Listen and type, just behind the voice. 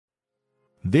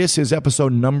This is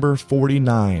episode number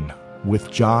 49 with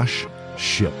Josh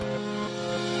Shipp.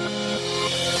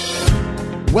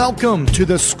 Welcome to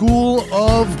the School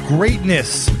of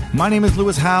Greatness. My name is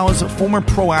Lewis Howes, former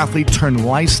pro athlete turned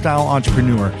lifestyle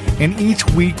entrepreneur, and each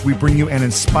week we bring you an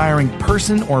inspiring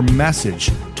person or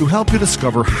message to help you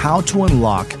discover how to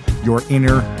unlock your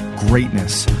inner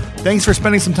greatness. Thanks for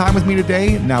spending some time with me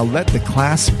today. Now let the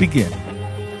class begin.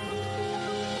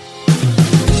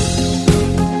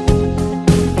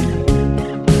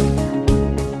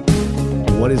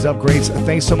 What is up, greats?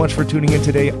 Thanks so much for tuning in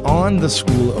today on the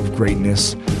School of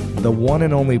Greatness, the one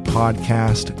and only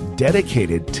podcast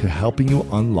dedicated to helping you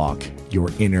unlock your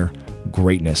inner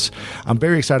greatness. I'm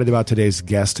very excited about today's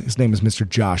guest. His name is Mr.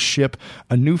 Josh Shipp,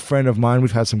 a new friend of mine.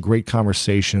 We've had some great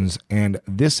conversations, and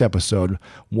this episode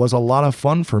was a lot of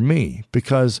fun for me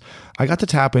because I got to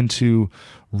tap into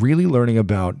really learning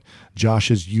about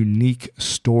Josh's unique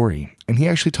story. And he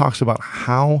actually talks about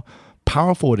how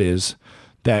powerful it is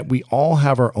that we all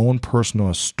have our own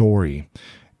personal story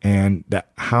and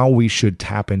that how we should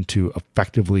tap into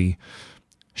effectively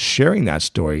sharing that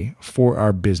story for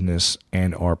our business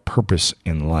and our purpose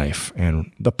in life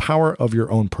and the power of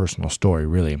your own personal story,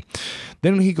 really.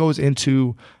 Then he goes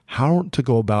into how to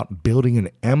go about building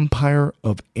an empire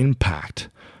of impact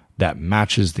that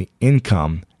matches the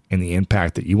income and the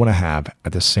impact that you want to have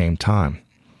at the same time.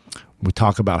 We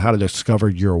talk about how to discover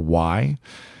your why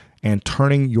and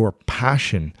turning your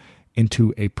passion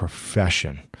into a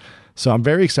profession. So I'm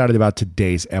very excited about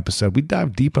today's episode. We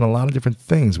dive deep in a lot of different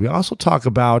things. We also talk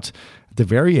about, at the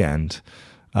very end,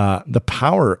 the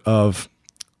power of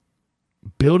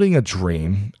building a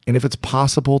dream, and if it's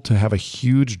possible to have a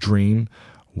huge dream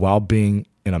while being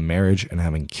in a marriage and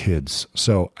having kids.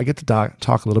 So I get to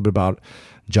talk a little bit about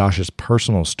Josh's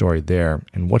personal story there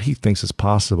and what he thinks is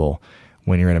possible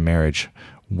when you're in a marriage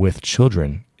with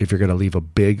children if you're going to leave a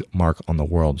big mark on the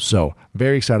world. So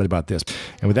very excited about this.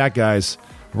 And with that, guys,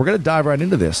 we're going to dive right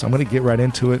into this. I'm going to get right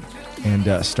into it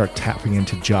and start tapping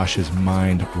into Josh's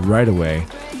mind right away.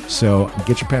 So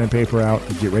get your pen and paper out,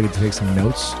 get ready to take some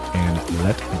notes, and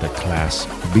let the class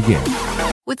begin.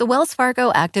 With the Wells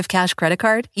Fargo Active Cash Credit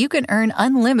Card, you can earn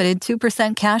unlimited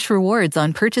 2% cash rewards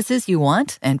on purchases you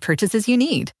want and purchases you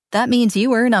need. That means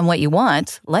you earn on what you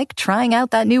want, like trying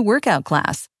out that new workout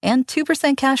class, and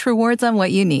 2% cash rewards on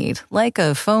what you need, like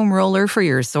a foam roller for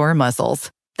your sore muscles.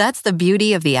 That's the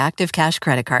beauty of the Active Cash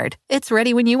Credit Card. It's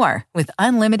ready when you are, with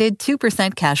unlimited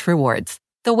 2% cash rewards.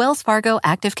 The Wells Fargo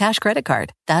Active Cash Credit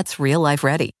Card. That's real life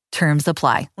ready. Terms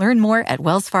apply. Learn more at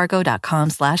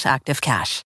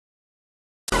wellsfargo.com/activecash.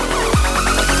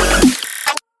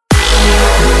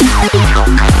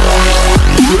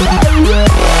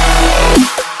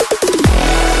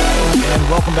 And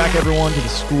welcome back, everyone, to the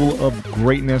School of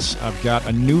Greatness. I've got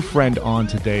a new friend on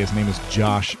today. His name is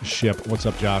Josh Shipp. What's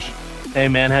up, Josh? Hey,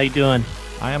 man. How you doing?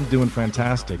 I am doing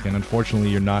fantastic. And unfortunately,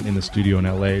 you're not in the studio in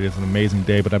L.A. It is an amazing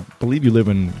day, but I believe you live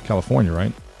in California,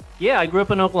 right? Yeah, I grew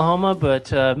up in Oklahoma,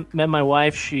 but met my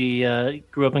wife. She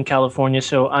grew up in California,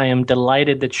 so I am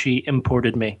delighted that she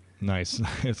imported me. Nice.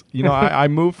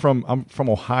 I'm from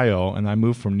Ohio, and I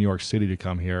moved from New York City to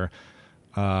come here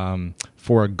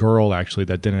for a girl, actually,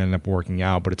 that didn't end up working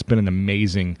out. But it's been an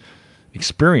amazing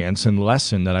experience and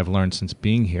lesson that I've learned since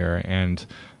being here. And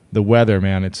the weather,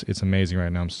 man, it's amazing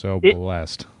right now. I'm so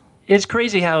blessed. It's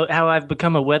crazy how I've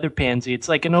become a weather pansy. It's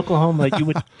like in Oklahoma,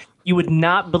 you would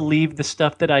not believe the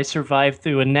stuff that I survived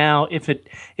through. And now if it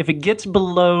gets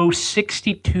below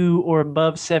 62 or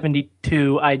above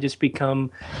 72, I just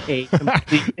become a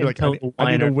complete and total whiner.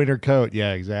 I need a winter coat.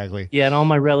 Yeah, exactly. Yeah, and all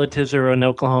my relatives are in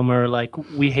Oklahoma are like,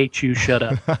 we hate you, shut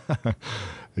up.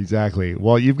 Exactly.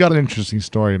 Well, you've got an interesting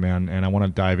story, man, and I want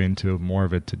to dive into more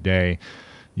of it today.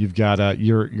 You've got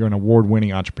you're an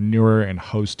award-winning entrepreneur and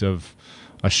host of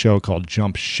a show called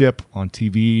Jump Shipp on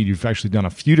TV. You've actually done a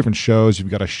few different shows.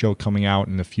 You've got a show coming out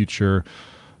in the future.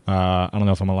 I don't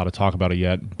know if I'm allowed to talk about it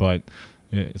yet, but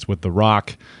it's with The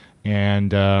Rock.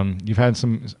 And you've had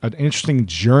an interesting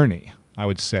journey, I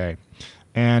would say.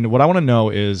 And what I want to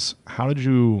know is, what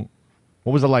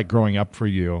was it like growing up for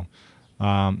you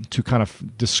to kind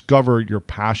of discover your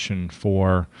passion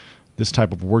for this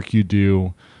type of work you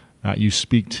do? You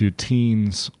speak to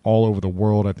teens all over the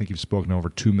world. I think you've spoken to over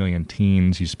 2 million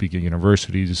teens. You speak at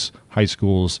universities, high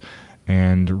schools,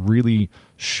 and really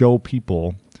show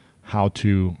people how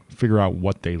to figure out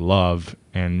what they love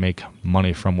and make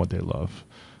money from what they love.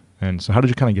 And so how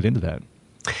did you kind of get into that?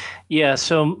 Yeah,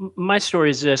 so my story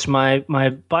is this. My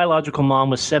biological mom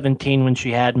was 17 when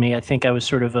she had me. I think I was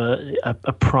sort of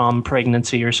a prom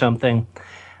pregnancy or something.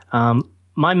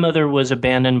 My mother was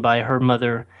abandoned by her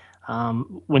mother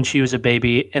when she was a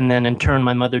baby, and then in turn,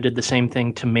 my mother did the same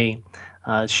thing to me.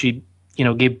 She,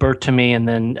 gave birth to me, and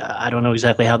then I don't know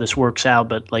exactly how this works out,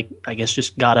 but like I guess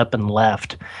just got up and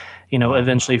left,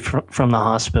 eventually from the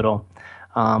hospital.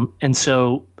 And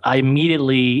so I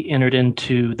immediately entered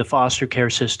into the foster care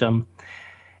system.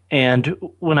 And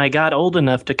when I got old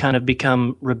enough to kind of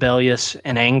become rebellious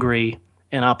and angry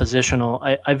and oppositional,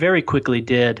 I very quickly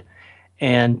did.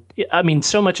 And I mean,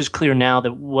 so much is clear now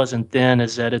that wasn't then,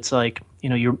 is that it's like,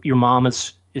 your mom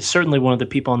is certainly one of the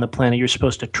people on the planet you're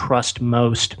supposed to trust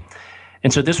most.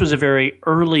 And so this was a very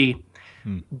early,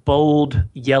 bold,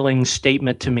 yelling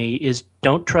statement to me is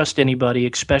don't trust anybody,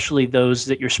 especially those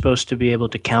that you're supposed to be able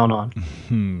to count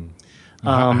on.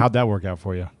 How'd that work out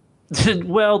for you?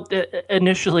 Well,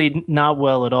 initially not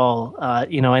well at all. I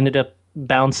ended up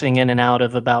bouncing in and out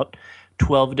of about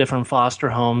 12 different foster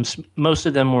homes. Most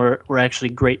of them were actually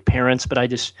great parents, but I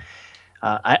just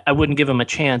I wouldn't give them a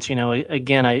chance.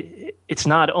 Again, it's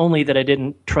not only that I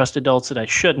didn't trust adults that I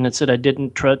shouldn't, it's that I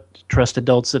didn't trust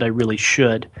adults that I really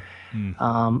should.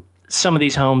 Some of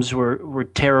these homes were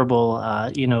terrible.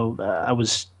 I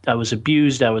was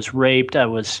abused, I was raped, I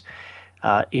was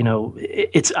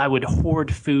I would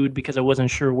hoard food because I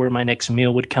wasn't sure where my next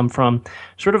meal would come from.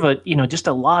 Sort of just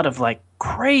a lot of like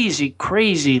crazy,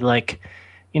 like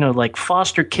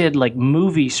foster kid, like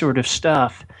movie sort of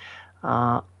stuff.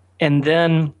 And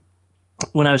then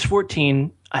when I was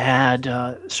 14, I had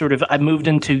I moved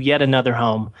into yet another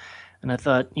home, and I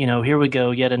thought, here we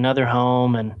go, yet another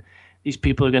home, and these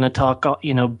people are going to talk,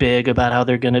 big about how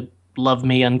they're going to love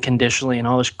me unconditionally and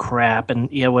all this crap,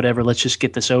 and yeah, whatever, let's just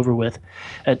get this over with.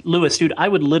 Lewis, dude, I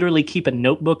would literally keep a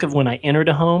notebook of when I entered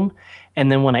a home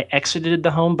and then when I exited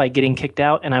the home by getting kicked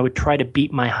out, and I would try to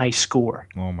beat my high score.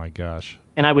 Oh my gosh.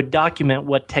 And I would document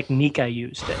what technique I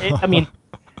used. I mean,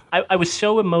 I was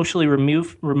so emotionally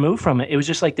removed from it. It was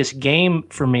just like this game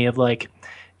for me of like,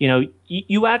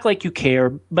 you act like you care,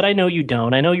 but I know you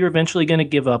don't. I know you're eventually going to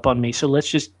give up on me, so let's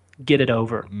just get it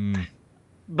over.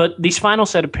 But these final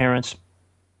set of parents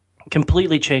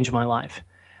completely changed my life.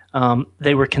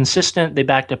 They were consistent. They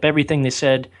backed up everything they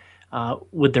said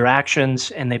with their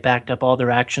actions, and they backed up all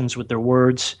their actions with their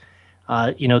words.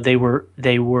 They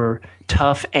were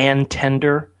tough and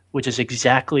tender, which is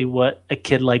exactly what a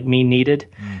kid like me needed.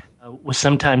 Was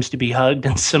sometimes to be hugged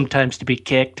and sometimes to be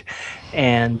kicked.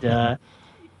 And,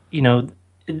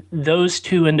 those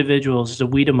two individuals, the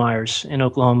Wiedemeyers in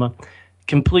Oklahoma,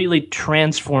 completely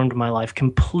transformed my life,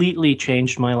 completely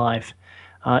changed my life.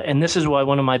 And this is why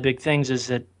one of my big things is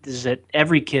that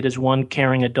every kid is one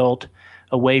caring adult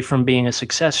away from being a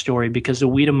success story, because the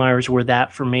Wiedemeyers were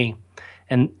that for me.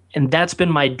 And that's been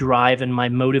my drive and my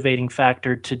motivating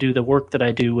factor to do the work that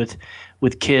I do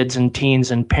with kids and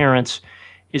teens and parents,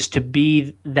 is to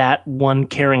be that one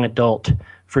caring adult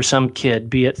for some kid,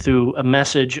 be it through a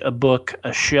message, a book,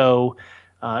 a show,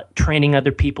 training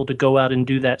other people to go out and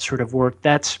do that sort of work.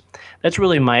 That's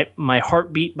really my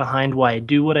heartbeat behind why I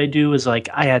do what I do. Is like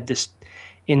I had this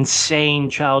insane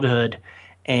childhood,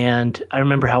 and I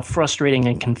remember how frustrating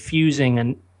and confusing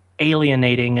and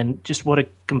alienating and just what a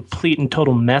complete and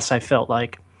total mess I felt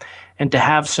like. And to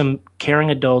have some caring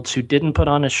adults who didn't put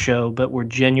on a show but were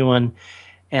genuine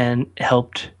and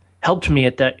helped me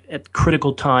at that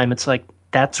critical time, it's like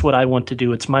that's what I want to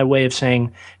do. It's my way of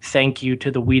saying thank you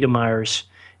to the Wiedemeyers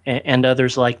and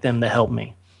others like them that helped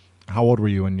me. How old were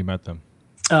you when you met them?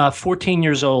 14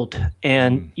 years old.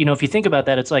 And, if you think about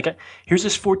that, it's like, here's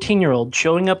this 14-year-old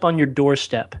showing up on your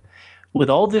doorstep with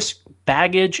all this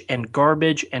baggage and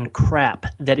garbage and crap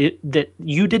that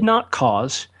you did not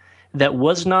cause, that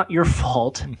was not your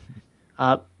fault,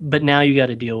 but now you got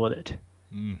to deal with it.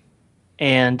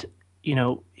 And,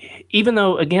 even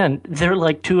though, again, they're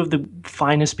like two of the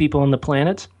finest people on the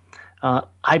planet,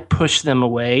 I pushed them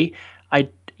away. I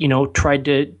tried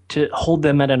to hold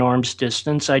them at an arm's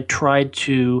distance. I tried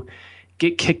to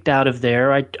get kicked out of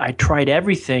there. I tried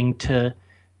everything to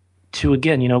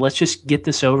again, let's just get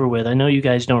this over with. I know you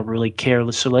guys don't really care,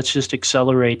 so let's just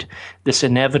accelerate this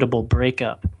inevitable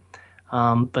breakup.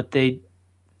 But they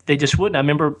just wouldn't. I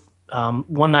remember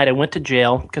one night I went to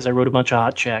jail because I wrote a bunch of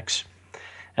hot checks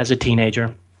as a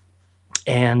teenager,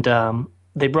 and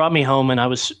they brought me home, and it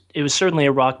was certainly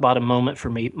a rock bottom moment for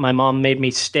me. My mom made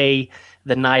me stay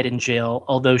the night in jail,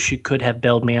 although she could have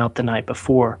bailed me out the night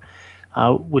before,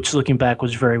 which looking back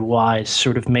was very wise,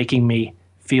 sort of making me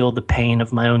feel the pain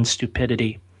of my own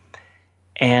stupidity.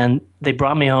 And they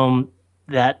brought me home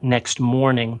that next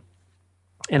morning,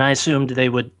 and I assumed they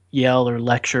would yell or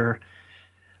lecture,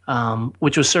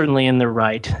 which was certainly in their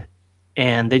right.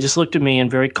 And they just looked at me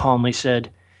and very calmly said,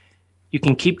 "You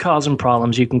can keep causing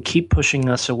problems, you can keep pushing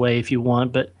us away if you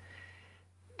want, but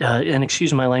and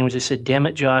excuse my language, they said, "Damn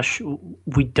it, Josh,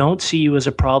 we don't see you as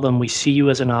a problem. We see you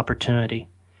as an opportunity.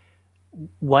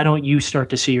 Why don't you start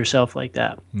to see yourself like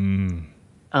that?"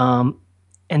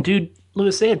 And dude,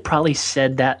 Lewis, they had probably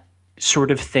said that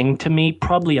sort of thing to me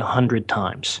probably 100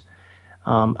 times.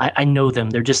 I know them.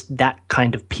 They're just that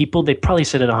kind of people. They probably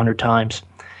said it 100 times.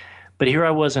 But here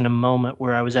I was in a moment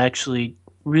where I was actually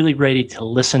really ready to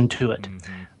listen to it.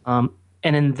 And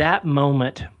in that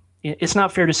moment, it's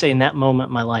not fair to say in that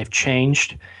moment my life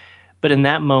changed, but in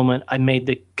that moment I made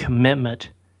the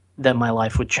commitment that my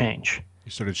life would change.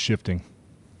 You started shifting.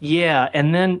 Yeah,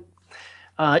 and then,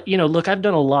 look, I've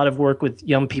done a lot of work with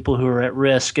young people who are at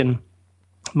risk, and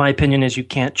my opinion is you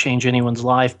can't change anyone's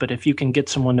life, but if you can get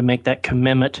someone to make that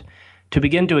commitment to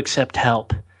begin to accept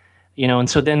help, and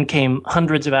so then came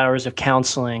hundreds of hours of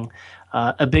counseling,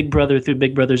 a big brother through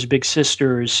big brothers, big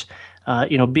sisters,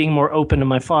 being more open to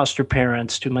my foster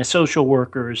parents, to my social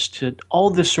workers, to all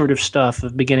this sort of stuff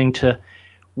of beginning to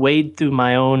wade through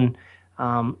my own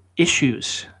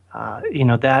issues.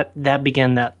 That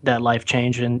began that life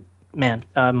change. And man,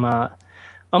 I'm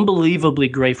unbelievably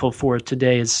grateful for it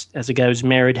today as a guy who's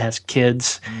married, has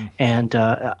kids, and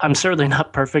I'm certainly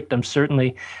not perfect. I'm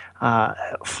certainly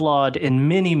flawed in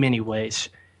many, many ways,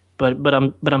 but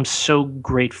I'm so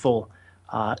grateful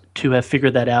to have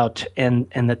figured that out, and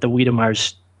that the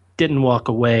Wiedemeyers didn't walk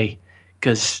away,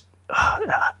 because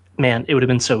man, it would have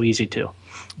been so easy to.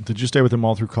 Did you stay with them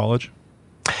all through college?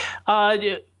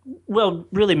 Well,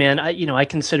 really, man, I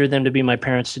consider them to be my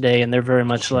parents today, and they're very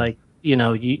much like,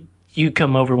 you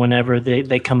come over whenever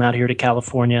they come out here to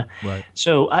California. Right.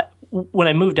 So when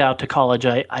I moved out to college,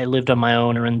 I lived on my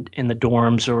own or in the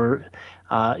dorms or,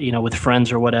 with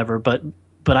friends or whatever, but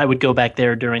I would go back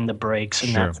there during the breaks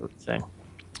and that sort of thing.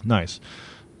 Nice.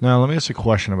 Now, let me ask you a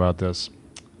question about this.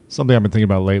 Something I've been thinking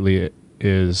about lately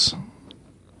is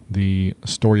the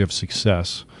story of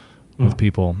success with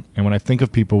people. And when I think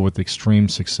of people with extreme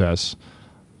success,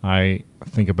 I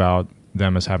think about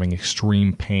them as having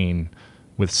extreme pain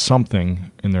with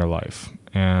something in their life.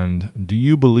 And do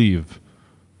you believe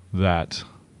that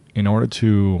in order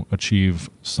to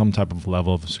achieve some type of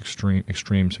level of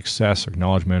extreme success,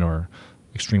 acknowledgement, or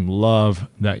extreme love,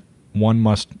 that one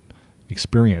must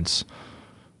experience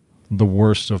the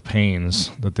worst of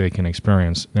pains that they can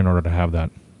experience in order to have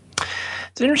that?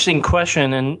 It's an interesting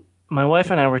question, and my wife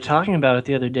and I were talking about it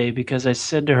the other day, because I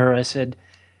said to her,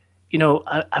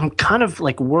 I'm kind of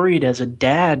like worried as a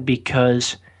dad,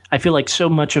 because I feel like so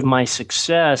much of my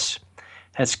success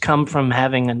has come from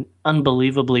having an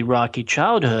unbelievably rocky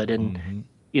childhood. And,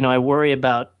 I worry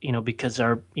about, because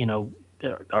my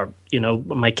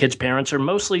kids' parents are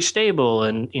mostly stable,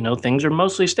 and, things are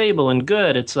mostly stable and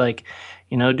good. It's like,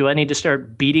 do I need to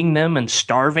start beating them and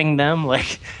starving them,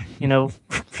 like,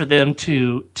 for them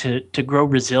to grow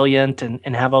resilient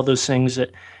and have all those things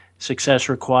that success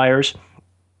requires?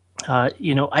 I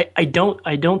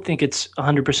don't think it's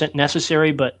 100%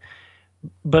 necessary, but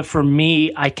for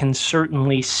me, I can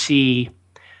certainly see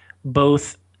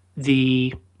both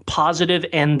the positive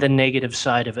and the negative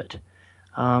side of it.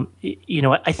 I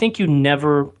think you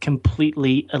never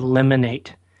completely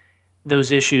eliminate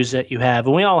those issues that you have,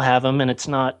 and we all have them, and it's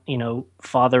not,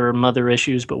 father or mother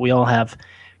issues, but we all have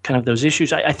kind of those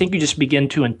issues. I think you just begin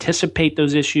to anticipate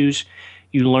those issues,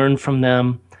 you learn from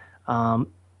them,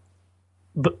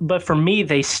 but for me,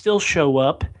 they still show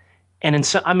up,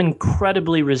 and I'm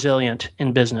incredibly resilient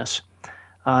in business.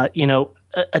 A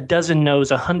dozen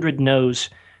no's, 100 no's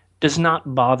does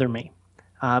not bother me,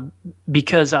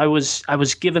 because I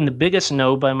was given the biggest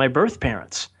no by my birth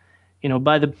parents,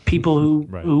 by the people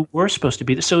who were supposed to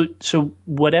be there. So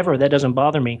whatever, that doesn't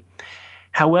bother me.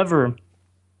 However,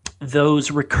 those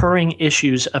recurring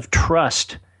issues of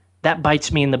trust, that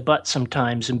bites me in the butt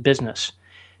sometimes in business,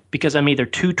 because I'm either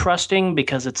too trusting,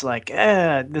 because it's like,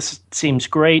 this seems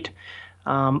great,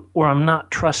 or I'm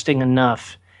not trusting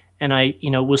enough. And I,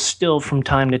 will still from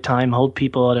time to time hold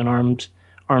people at an arm's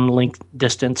length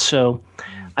distance. So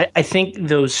I think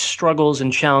those struggles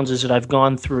and challenges that I've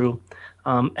gone through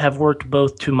have worked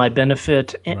both to my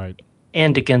benefit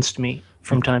and against me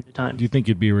from time to time. Do you think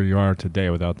you'd be where you are today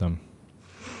without them?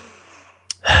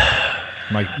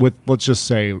 Like, let's just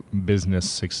say business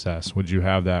success. Would you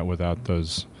have that without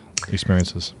those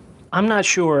experiences? I'm not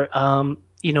sure.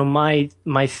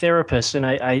 My therapist, and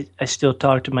I still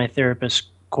talk to my therapist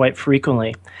quite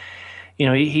frequently.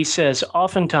 He says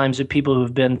oftentimes that people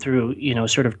who've been through,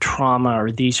 sort of trauma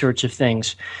or these sorts of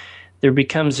things, there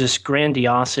becomes this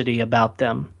grandiosity about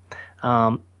them,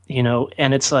 and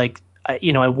it's like,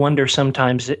 I wonder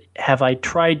sometimes, have I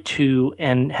tried to,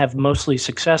 and have mostly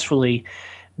successfully,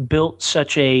 built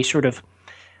such a sort of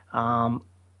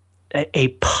a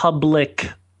public,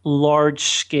 large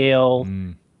scale,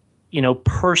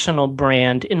 personal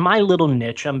brand. In my little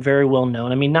niche, I'm very well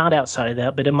known. I mean, not outside of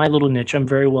that, but in my little niche, I'm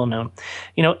very well known.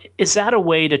 Is that a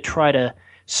way to try to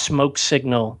smoke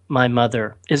signal my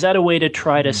mother? Is that a way to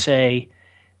try to say,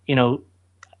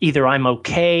 either I'm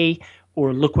okay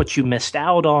or look what you missed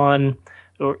out on?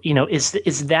 Or,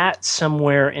 is that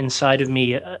somewhere inside of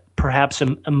me perhaps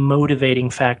a motivating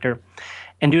factor?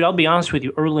 And dude, I'll be honest with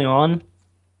you, early on,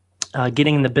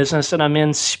 getting in the business that I'm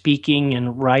in, speaking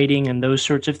and writing and those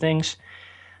sorts of things,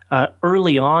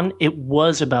 early on, it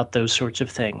was about those sorts of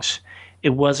things.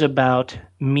 It was about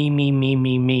me,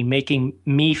 making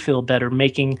me feel better,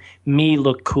 making me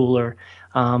look cooler,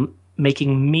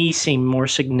 making me seem more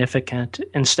significant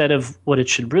instead of what it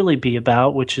should really be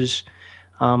about, which is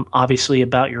obviously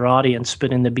about your audience.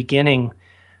 But in the beginning,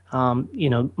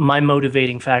 my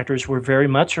motivating factors were very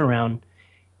much around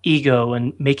ego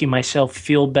and making myself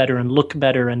feel better and look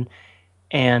better and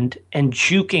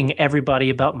juking everybody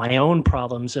about my own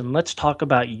problems. And let's talk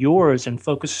about yours and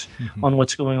focus on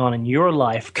what's going on in your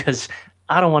life, because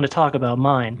I don't want to talk about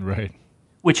mine. Right.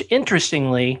 Which,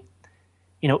 interestingly,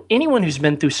 anyone who's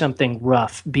been through something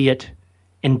rough, be it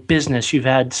in business, you've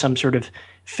had some sort of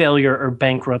failure or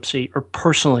bankruptcy, or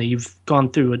personally, you've gone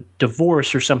through a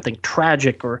divorce or something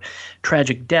tragic or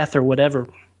tragic death or whatever,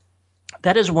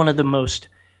 that is one of the most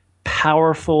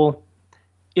powerful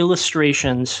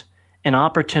illustrations and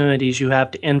opportunities you have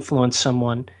to influence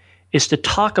someone, is to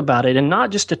talk about it, and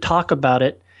not just to talk about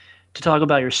it, to talk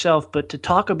about yourself, but to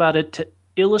talk about it to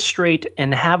illustrate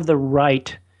and have the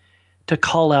right to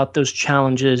call out those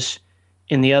challenges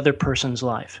in the other person's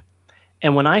life.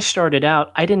 And when I started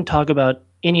out, I didn't talk about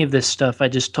any of this stuff I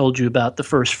just told you about the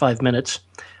first 5 minutes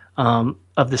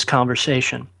of this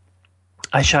conversation.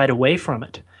 I shied away from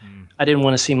it. I didn't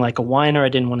want to seem like a whiner. I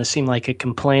didn't want to seem like a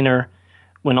complainer,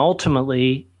 when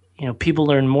ultimately, people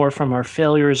learn more from our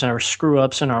failures and our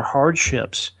screw-ups and our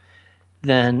hardships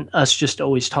than us just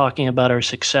always talking about our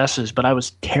successes. But I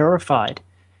was terrified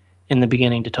in the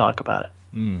beginning to talk about it.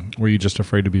 Were you just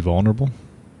afraid to be vulnerable?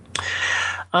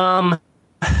 Well,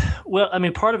 I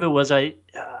mean, part of it was I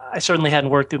certainly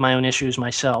hadn't worked through my own issues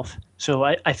myself. So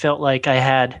I felt like I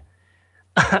had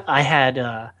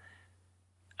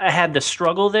the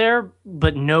struggle there,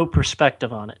 but no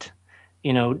perspective on it.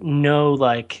 No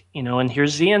and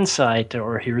here's the insight,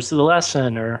 or here's the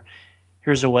lesson, or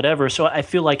here's a whatever. So I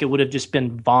feel like it would have just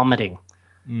been vomiting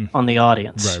on the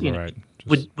audience. Right.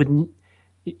 No,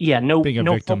 being a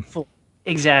no victim.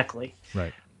 Exactly.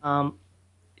 Right.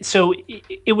 So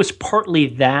it was partly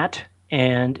that,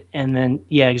 and then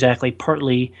exactly,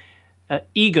 partly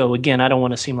ego. Again, I don't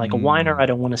want to seem like a whiner. I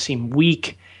don't want to seem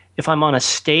weak. If I'm on a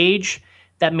stage,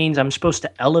 that means I'm supposed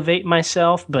to elevate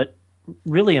myself, but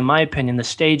really, in my opinion, the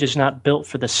stage is not built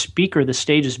for the speaker. The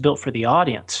stage is built for the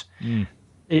audience.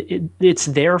 It's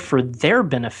there for their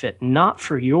benefit, not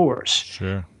for yours.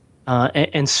 Sure.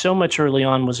 And so much early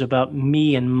on was about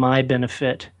me and my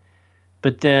benefit.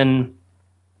 But then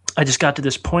I just got to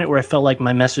this point where I felt like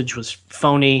my message was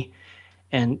phony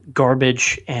and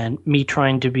garbage, and me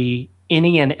trying to be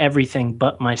any and everything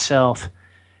but myself.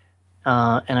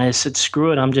 And I said,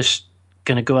 screw it. I'm just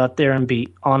going to go out there and be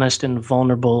honest and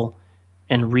vulnerable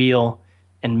and real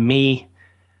and me.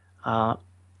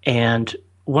 And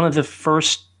one of the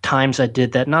first times I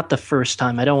did that, not the first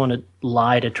time, I don't want to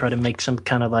lie to try to make some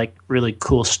kind of like really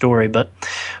cool story, but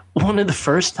one of the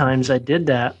first times I did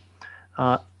that,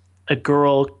 a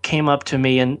girl came up to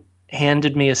me and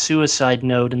handed me a suicide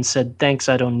note and said, "Thanks,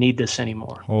 I don't need this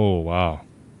anymore." Oh, wow.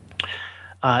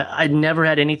 I'd never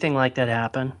had anything like that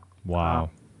happen. Wow.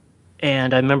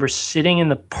 And I remember sitting in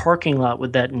the parking lot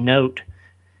with that note,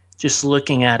 just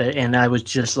looking at it, and I was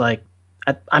just like,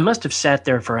 I must have sat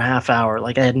there for a half hour.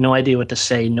 Like, I had no idea what to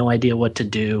say, no idea what to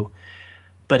do.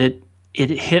 But it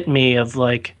hit me of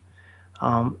like,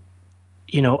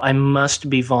 I must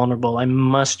be vulnerable. I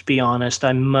must be honest.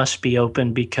 I must be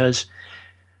open, because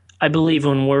I believe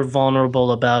when we're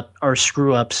vulnerable about our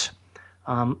screw-ups,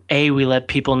 we let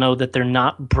people know that they're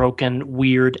not broken,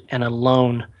 weird, and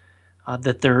alone,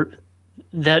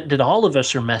 that all of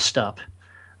us are messed up.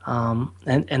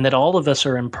 And that all of us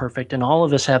are imperfect, and all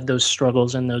of us have those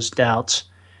struggles and those doubts.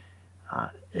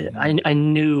 I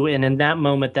knew, and in that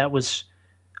moment, I'm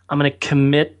going to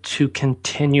commit to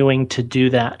continuing to do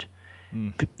that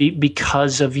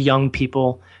because of young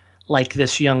people like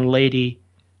this young lady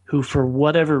who, for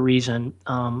whatever reason,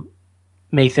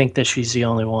 may think that she's the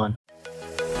only one.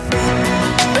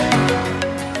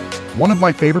 One of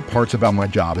my favorite parts about my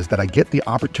job is that I get the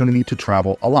opportunity to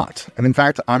travel a lot. And in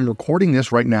fact, I'm recording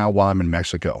this right now while I'm in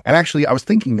Mexico. And actually, I was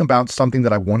thinking about something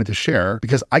that I wanted to share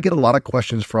because I get a lot of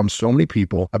questions from so many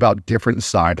people about different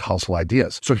side hustle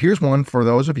ideas. So here's one for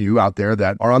those of you out there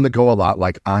that are on the go a lot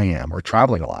like I am, or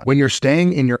traveling a lot. When you're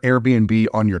staying in your Airbnb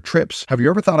on your trips, have you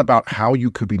ever thought about how you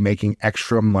could be making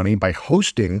extra money by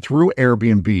hosting through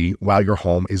Airbnb while your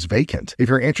home is vacant? If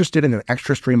you're interested in an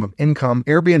extra stream of income,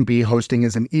 Airbnb hosting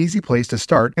is an easy place to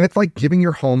start, and it's like giving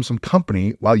your home some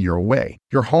company while you're away.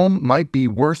 Your home might be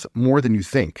worth more than you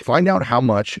think. Find out how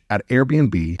much at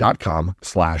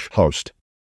airbnb.com/host.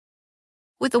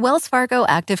 With the Wells Fargo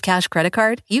Active Cash Credit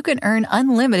Card, you can earn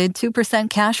unlimited 2%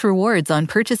 cash rewards on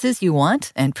purchases you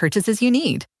want and purchases you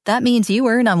need. That means you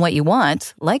earn on what you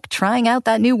want, like trying out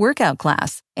that new workout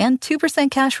class, and 2%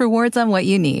 cash rewards on what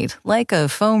you need, like a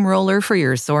foam roller for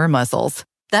your sore muscles.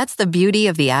 That's the beauty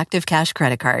of the Active Cash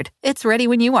Credit Card. It's ready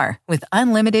when you are, with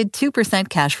unlimited 2%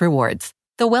 cash rewards.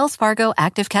 The Wells Fargo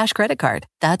Active Cash Credit Card.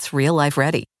 That's real life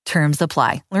ready. Terms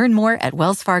apply. Learn more at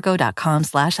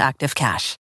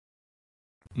wellsfargo.com/activecash.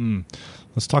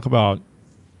 Let's talk about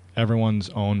everyone's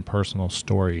own personal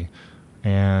story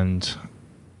and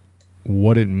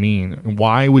what it means,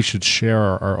 why we should share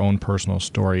our own personal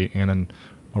story in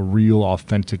a real,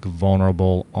 authentic,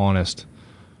 vulnerable, honest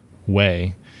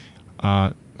way.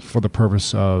 For the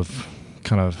purpose of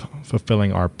kind of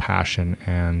fulfilling our passion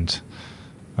and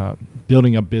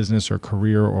building a business or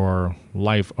career or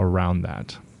life around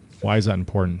that. Why is that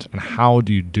important? And how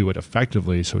do you do it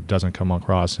effectively so it doesn't come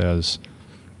across as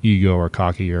ego or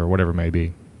cocky or whatever it may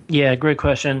be? Yeah, great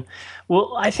question.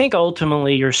 Well, I think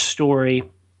ultimately your story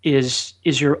is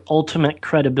your ultimate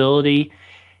credibility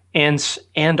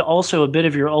and also a bit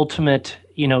of your ultimate,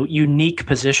 unique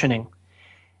positioning.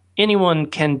 Anyone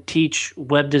can teach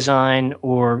web design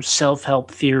or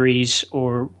self-help theories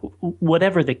or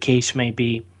whatever the case may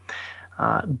be,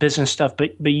 business stuff,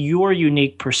 but your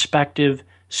unique perspective,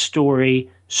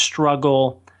 story,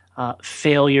 struggle,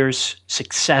 failures,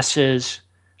 successes,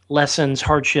 lessons,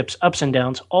 hardships, ups and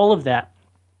downs, all of that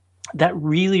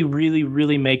really, really,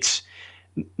 really makes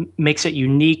it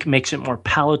unique, makes it more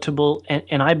palatable,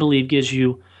 and I believe gives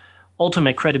you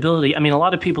ultimate credibility. I mean, a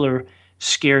lot of people are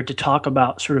scared to talk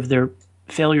about sort of their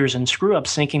failures and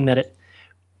screw-ups, thinking that it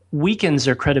weakens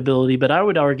their credibility, but I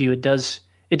would argue it does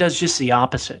just the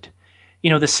opposite.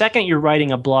 The second you're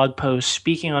writing a blog post,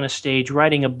 speaking on a stage,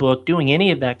 writing a book, doing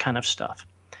any of that kind of stuff,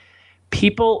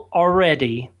 people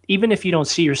already, even if you don't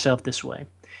see yourself this way,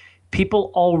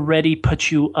 people already put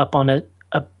you up on a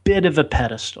bit of a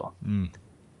pedestal.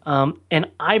 And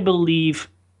I believe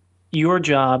your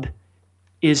job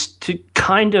is to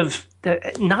kind of,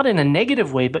 not in a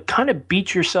negative way, but kind of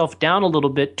beat yourself down a little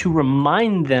bit to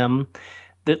remind them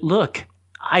that, look,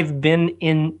 I've been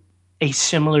in a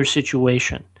similar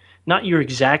situation. Not your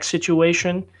exact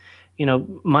situation.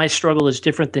 My struggle is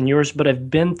different than yours, but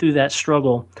I've been through that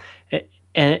struggle.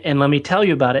 And let me tell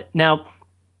you about it. Now,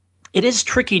 it is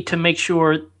tricky to make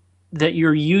sure that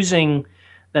you're using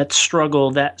that struggle,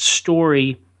 that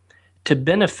story to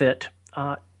benefit.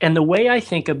 And the way I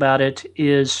think about it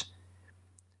is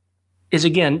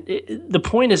again, the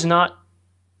point is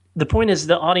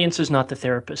the audience is not the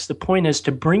therapist. The point is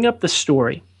to bring up the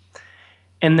story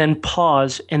and then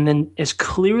pause and then as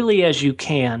clearly as you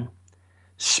can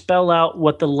spell out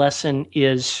what the lesson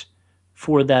is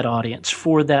for that audience,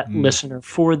 for that listener,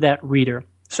 for that reader.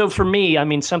 So for me, I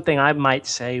mean, something I might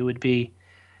say would be,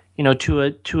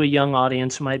 to a young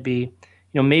audience might be,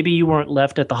 maybe you weren't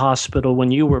left at the hospital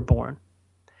when you were born.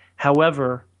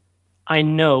 However, I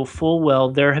know full well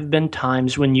there have been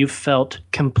times when you felt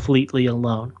completely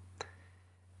alone.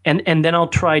 And then I'll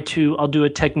do a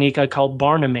technique I call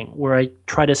Barnuming, where I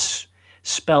try to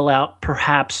spell out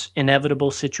perhaps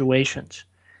inevitable situations.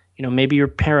 Maybe your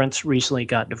parents recently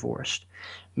got divorced.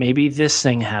 Maybe this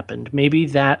thing happened. Maybe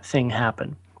that thing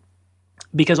happened.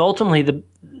 Because ultimately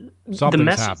Something's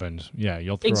message happened. Yeah,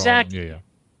 you'll throw exactly.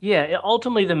 Yeah.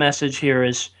 Ultimately, the message here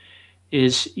is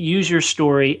use your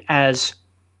story as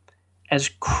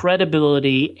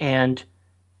credibility and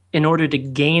in order to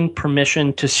gain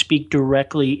permission to speak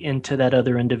directly into that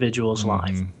other individual's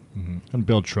life. And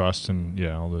build trust and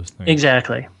all those things.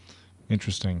 Exactly.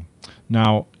 Interesting.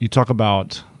 Now, you talk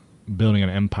about building an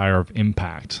empire of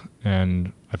impact,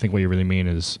 and I think what you really mean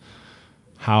is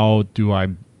how do I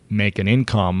make an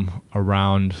income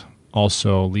around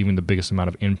also leaving the biggest amount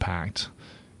of impact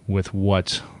with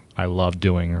what I love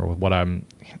doing or with what I'm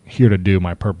here to do,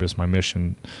 my purpose, my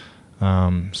mission.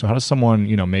 So how does someone,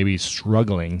 maybe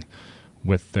struggling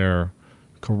with their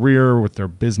career, with their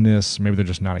business. Maybe they're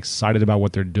just not excited about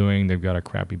what they're doing. They've got a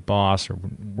crappy boss or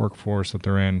workforce that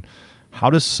they're in. How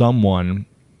does someone,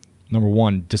 number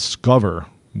one, discover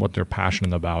what they're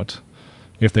passionate about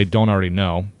if they don't already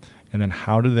know? And then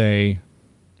how do they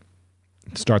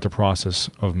start the process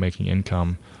of making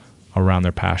income around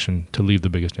their passion to leave the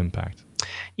biggest impact?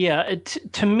 Yeah,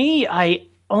 to me, I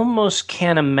almost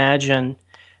can't imagine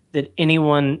that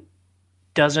anyone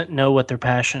doesn't know what they're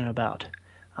passionate about.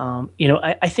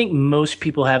 I think most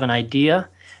people have an idea.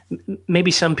 Maybe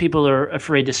some people are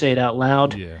afraid to say it out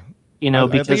loud. Yeah.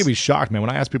 Because I think you'd be shocked, man. When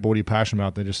I ask people what are you passionate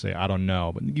about, they just say, I don't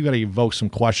know. But you got to evoke some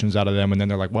questions out of them, and then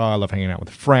they're like, well, I love hanging out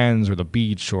with friends or the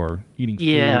beach or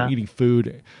eating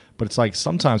food. But it's like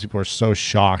sometimes people are so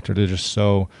shocked or they're just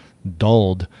so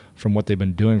dulled from what they've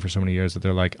been doing for so many years that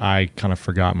they're like, I kind of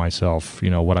forgot myself,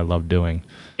 what I love doing.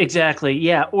 Exactly,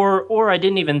 yeah. Or I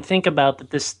didn't even think about that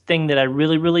this thing that I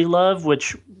really, really love,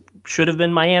 which should have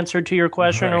been my answer to your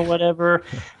question or whatever.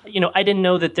 I didn't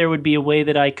know that there would be a way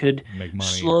that I could make money,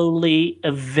 slowly,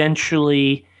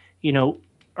 eventually,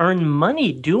 earn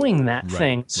money doing that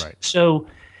thing. Right. So,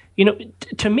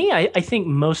 to me, I think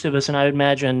most of us, and I would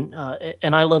imagine,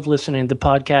 and I love listening to the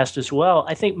podcast as well,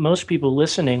 I think most people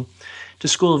listening to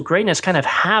School of Greatness kind of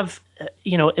have,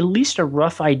 at least a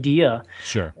rough idea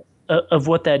of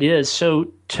what that is.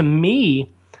 So to me,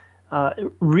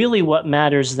 really what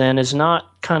matters then is not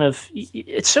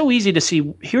it's so easy to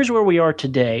see, here's where we are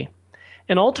today.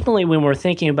 And ultimately, when we're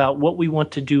thinking about what we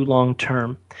want to do long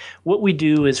term, what we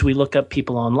do is we look up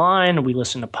people online, we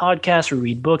listen to podcasts, we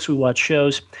read books, we watch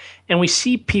shows, and we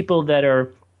see people that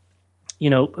are,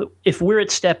 if we're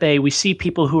at step A, we see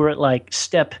people who are at like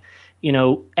step,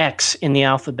 X in the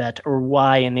alphabet or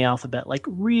Y in the alphabet, like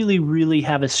really, really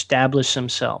have established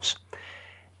themselves.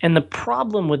 And the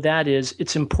problem with that is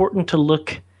it's important to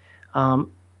look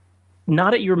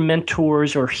not at your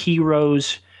mentors or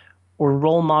heroes or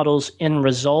role models in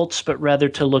results, but rather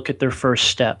to look at their first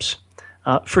steps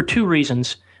for two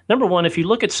reasons. Number one, if you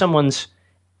look at someone's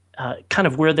kind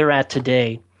of where they're at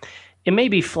today, it may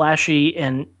be flashy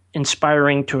and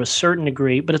inspiring to a certain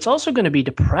degree, but it's also going to be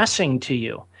depressing to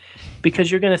you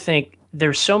because you're going to think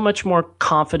they're so much more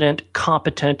confident,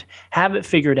 competent, have it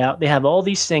figured out. They have all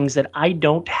these things that I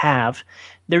don't have.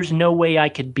 There's no way I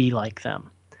could be like them.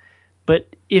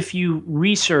 But if you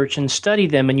research and study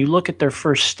them and you look at their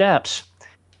first steps,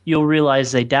 you'll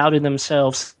realize they doubted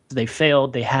themselves, they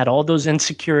failed, they had all those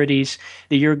insecurities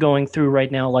that you're going through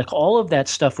right now. Like all of that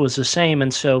stuff was the same.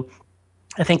 And so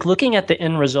I think looking at the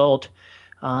end result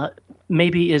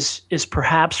maybe is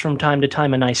perhaps from time to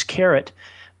time a nice carrot,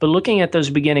 but looking at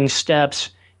those beginning steps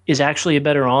is actually a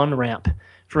better on-ramp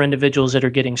for individuals that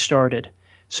are getting started.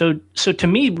 So to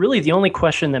me, really the only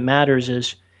question that matters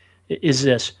is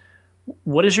this: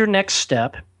 what is your next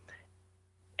step?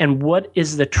 And what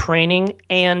is the training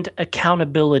and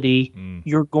accountability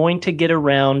you're going to get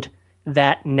around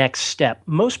that next step?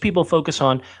 Most people focus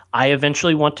on, I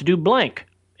eventually want to do blank.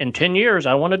 In 10 years,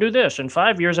 I want to do this. In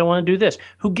 5 years, I want to do this.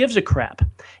 Who gives a crap?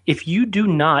 If you do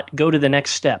not go to the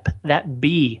next step, that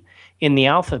B in the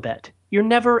alphabet, you're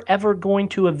never, ever going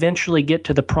to eventually get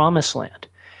to the promised land.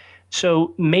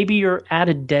 So maybe you're at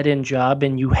a dead-end job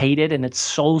and you hate it and it's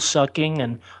soul-sucking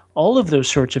and all of those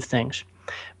sorts of things.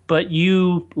 But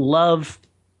you love,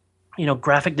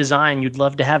 graphic design. You'd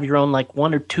love to have your own like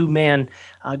 1 or 2 man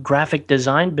graphic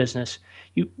design business.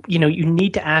 You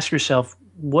need to ask yourself,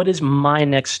 what is my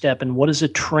next step and what is the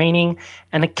training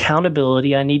and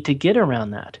accountability I need to get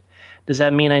around that? Does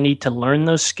that mean I need to learn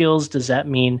those skills? Does that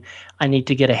mean I need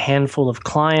to get a handful of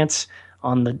clients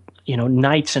on the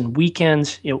nights and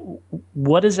weekends?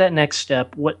 What is that next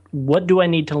step? What do I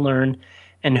need to learn?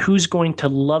 And who's going to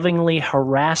lovingly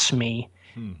harass me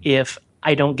if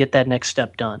I don't get that next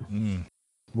step done?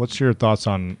 What's your thoughts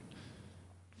on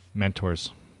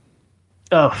mentors?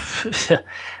 Oh,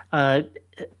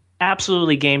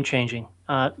 absolutely game-changing.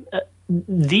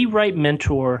 The right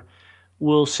mentor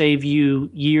will save you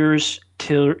years,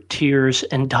 tears,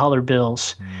 and dollar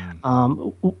bills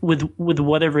with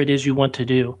whatever it is you want to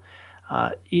do.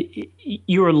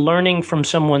 You are learning from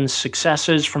someone's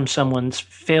successes, from someone's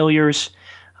failures.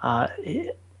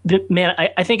 Man,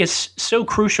 I think it's so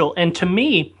crucial. And to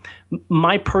me,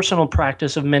 my personal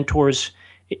practice of mentors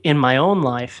in my own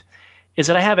life is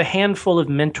that I have a handful of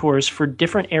mentors for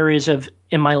different areas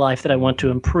in my life that I want to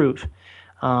improve.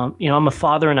 I'm a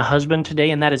father and a husband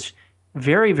today, and that is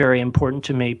very, very important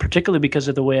to me, particularly because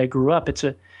of the way I grew up. It's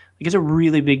a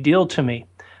really big deal to me.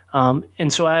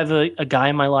 And so I have a guy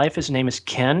in my life. His name is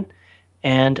Ken,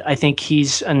 and I think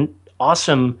he's an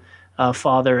awesome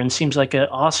father and seems like an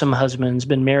awesome husband. He's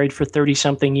been married for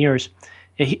 30-something years.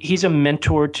 He's a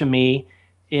mentor to me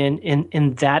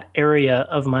in that area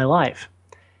of my life.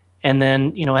 And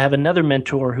then, I have another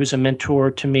mentor who's a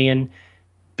mentor to me in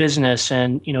business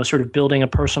and, sort of building a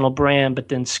personal brand, but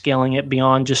then scaling it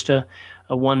beyond just a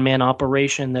one-man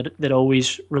operation that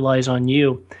always relies on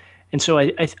you. And so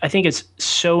I think it's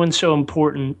so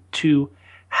important to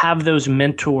have those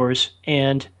mentors.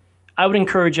 And I would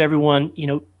encourage everyone,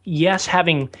 yes,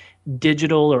 having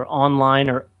digital or online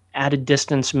or at a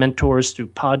distance mentors through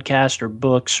podcasts or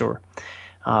books or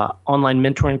online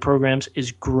mentoring programs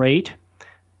is great.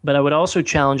 But I would also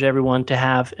challenge everyone to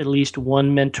have at least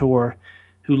one mentor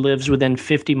who lives within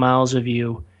 50 miles of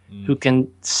you, who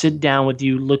can sit down with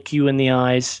you, look you in the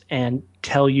eyes, and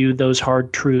tell you those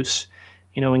hard truths.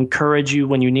 Encourage you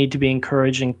when you need to be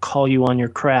encouraged and call you on your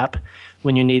crap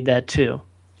when you need that too.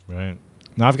 Right.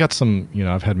 Now I've got some,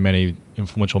 I've had many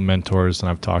influential mentors, and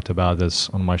I've talked about this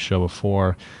on my show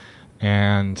before.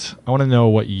 And I want to know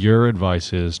what your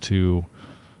advice is to,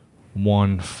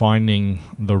 one, finding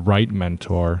the right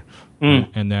mentor,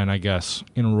 and then I guess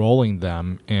enrolling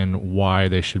them in why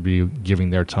they should be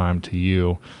giving their time to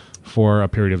you for a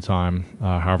period of time,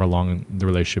 however long the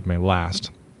relationship may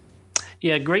last.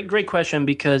 Yeah, great question,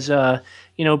 because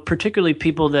particularly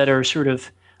people that are sort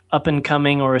of up and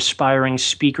coming or aspiring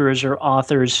speakers or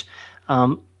authors,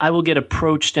 I will get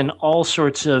approached in all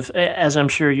sorts of, as I'm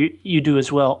sure you do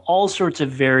as well, all sorts of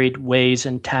varied ways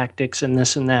and tactics and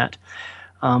this and that.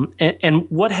 And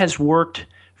what has worked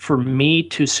for me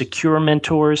to secure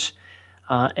mentors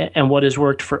and what has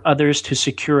worked for others to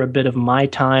secure a bit of my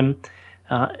time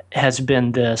has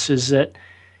been this, is that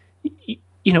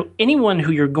anyone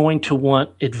who you're going to want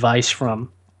advice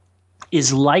from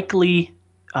is likely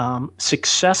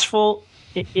successful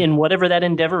in whatever that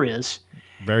endeavor is.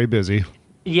 Very busy.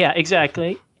 Yeah,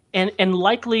 exactly. And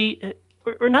likely,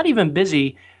 or not even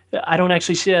busy, I don't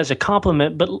actually see it as a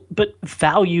compliment, but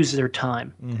values their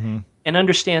time and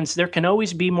understands there can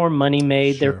always be more money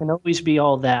made. Sure. There can always be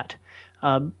all that.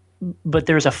 But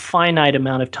there's a finite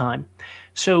amount of time.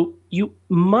 So you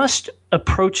must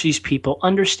approach these people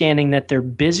understanding that they're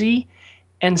busy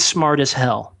and smart as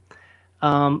hell.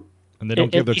 And they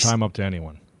don't give their time up to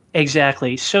anyone.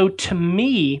 Exactly. So to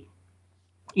me,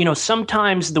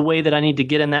 sometimes the way that I need to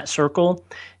get in that circle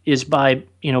is by,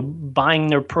 buying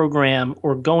their program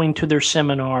or going to their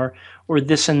seminar or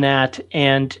this and that,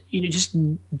 and just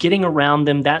getting around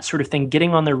them, that sort of thing,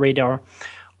 getting on their radar.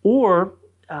 Or,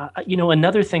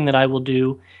 another thing that I will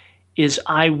do is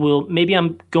maybe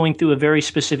I'm going through a very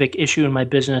specific issue in my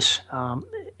business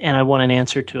and I want an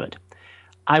answer to it.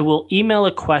 I will email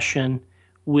a question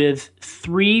with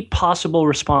 3 possible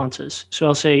responses. So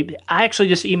I'll say, I actually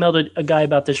just emailed a guy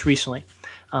about this recently.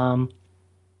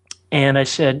 And I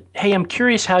said, hey, I'm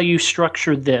curious how you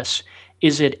structured this.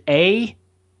 Is it A,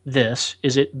 this?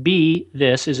 Is it B,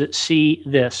 this? Is it C,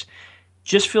 this?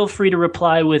 Just feel free to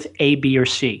reply with A, B, or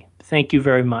C. Thank you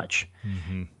very much.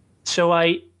 Mm-hmm. So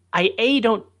I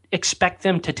don't expect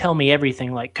them to tell me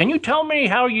everything. Like, can you tell me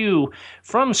how you,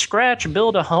 from scratch,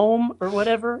 build a home or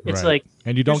whatever? It's right. like,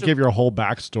 and you don't give your whole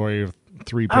backstory of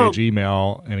 3-page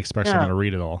email and expect someone to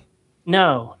read it all.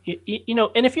 No,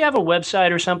 and if you have a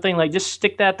website or something, like, just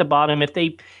stick that at the bottom. If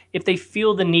they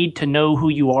feel the need to know who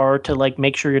you are, to like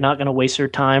make sure you're not going to waste their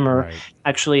time or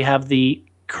actually have the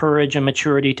courage and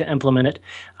maturity to implement it.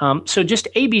 So just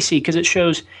ABC, because it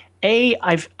shows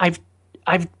I've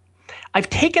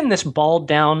taken this ball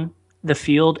down the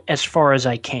field as far as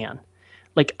I can.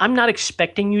 Like, I'm not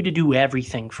expecting you to do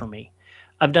everything for me.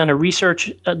 I've done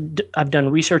research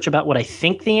about what I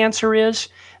think the answer is.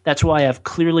 That's why I've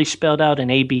clearly spelled out an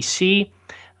ABC.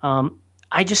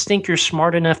 I just think you're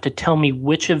smart enough to tell me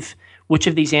which of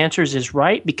these answers is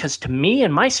right, because to me,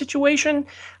 in my situation,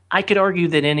 I could argue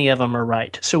that any of them are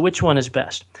right. So which one is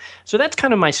best? So that's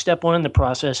kind of my step 1 in the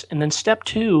process. And then step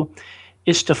 2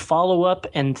 is to follow up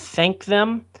and thank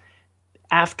them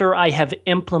after I have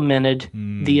implemented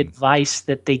the advice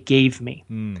that they gave me.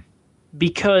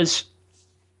 Because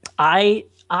I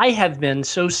have been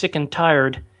so sick and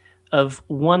tired of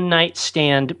one-night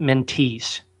stand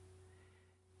mentees.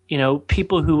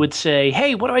 People who would say,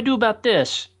 hey, what do I do about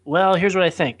this? Well, here's what I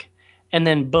think. And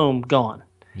then boom, gone.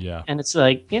 Yeah. And it's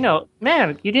like,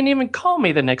 man, you didn't even call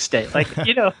me the next day. Like,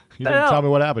 you didn't tell me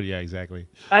what happened. Yeah, exactly.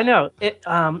 I know.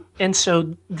 And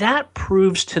so that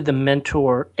proves to the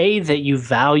mentor, A, that you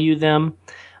value them,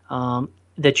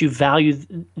 that you value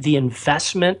the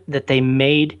investment that they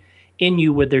made in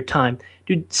you with their time.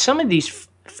 Dude, some of these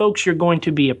folks you're going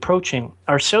to be approaching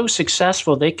are so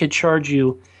successful, they could charge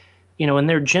you, and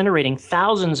they're generating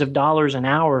thousands of dollars an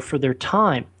hour for their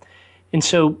time. And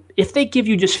so if they give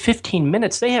you just 15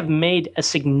 minutes, they have made a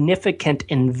significant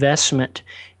investment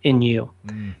in you.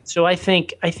 So I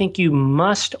think you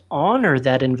must honor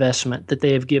that investment that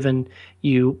they have given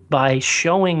you by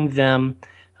showing them,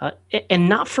 and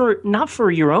not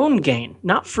for your own gain,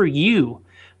 not for you,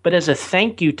 but as a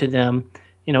thank you to them.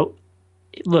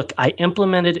 Look, I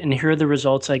implemented and here are the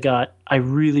results I got. I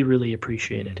really, really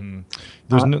appreciate it.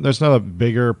 There's not a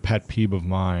bigger pet peeve of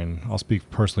mine. I'll speak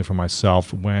personally for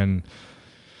myself. When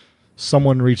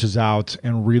someone reaches out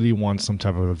and really wants some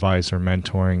type of advice or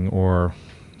mentoring or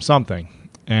something,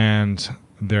 and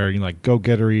they're like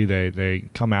go-gettery, they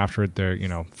come after it, they're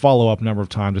follow up number of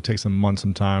times. It takes them months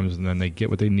sometimes, and then they get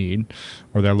what they need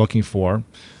or they're looking for.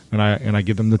 And I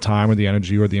give them the time or the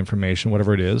energy or the information,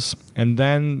 whatever it is, and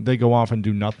then they go off and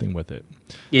do nothing with it.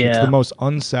 Yeah. It's the most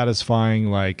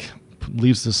unsatisfying,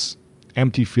 leaves this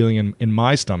empty feeling in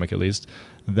my stomach, at least,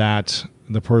 that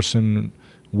the person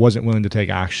wasn't willing to take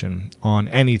action on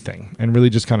anything and really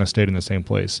just kind of stayed in the same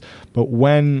place. But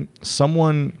when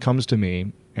someone comes to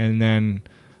me and then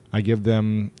I give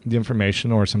them the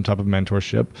information or some type of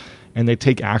mentorship, and they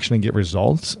take action and get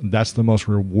results, that's the most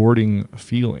rewarding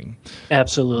feeling.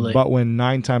 Absolutely. But when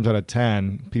 9 times out of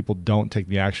 10 people don't take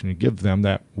the action you give them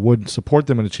that would support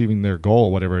them in achieving their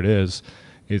goal, whatever it is,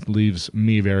 it leaves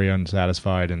me very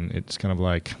unsatisfied. And it's kind of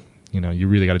like, you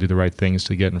really got to do the right things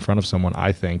to get in front of someone,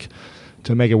 I think,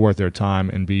 to make it worth their time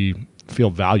and feel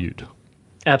valued.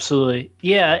 Absolutely.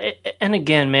 Yeah. And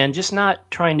again, man, just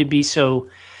not trying to be so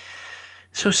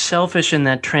selfish in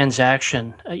that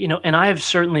transaction, and I've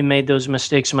certainly made those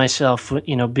mistakes myself,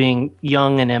 being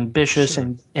young and ambitious.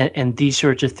 Sure. and these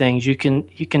sorts of things. You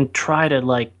can try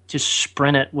to just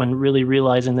sprint it when really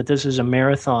realizing that this is a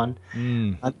marathon,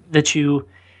 that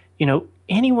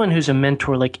anyone who's a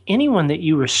mentor, anyone that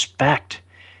you respect,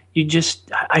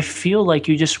 I feel like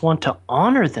you just want to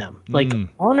honor them,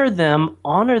 honor them,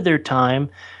 honor their time,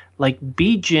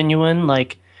 be genuine,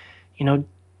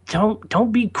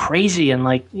 Don't be crazy and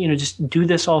just do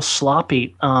this all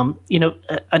sloppy.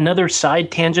 Another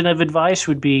side tangent of advice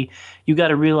would be you got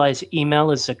to realize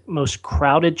email is the most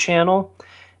crowded channel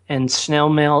and snail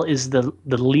mail is the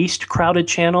least crowded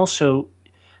channel. So,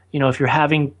 if you're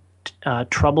having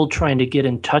trouble trying to get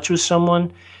in touch with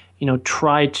someone,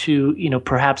 try to,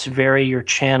 perhaps vary your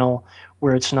channel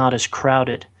where it's not as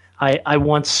crowded. I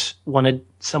once wanted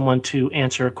someone to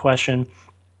answer a question,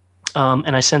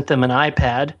 and I sent them an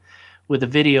iPad with a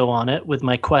video on it with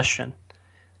my question.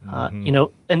 An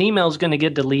email is going to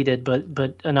get deleted, but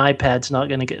an iPad's not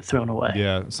going to get thrown away.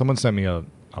 Yeah, someone sent me a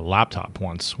laptop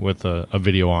once with a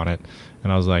video on it,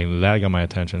 and I was like, that got my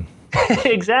attention.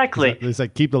 Exactly. It's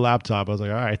like, keep the laptop. I was like,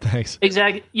 all right, thanks.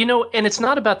 Exactly. And it's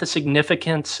not about the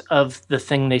significance of the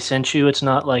thing they sent you. It's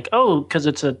not like, because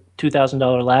it's a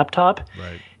 $2,000 laptop.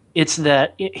 Right. It's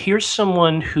that here's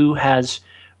someone who has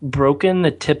broken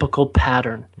the typical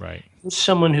pattern. Right.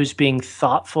 Someone who's being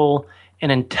thoughtful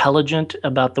and intelligent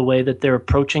about the way that they're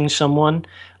approaching someone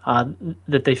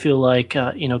that they feel like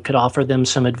could offer them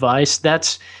some advice.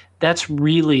 That's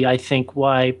really, I think,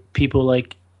 why people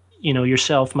like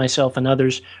yourself, myself, and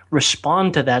others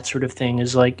respond to that sort of thing.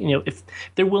 Is if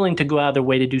they're willing to go out of their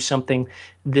way to do something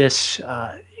this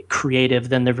creative,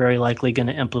 then they're very likely going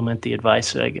to implement the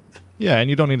advice that I give. Yeah,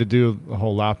 and you don't need to do the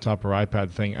whole laptop or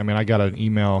iPad thing. I mean, I got an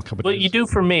email a couple Well, days. you do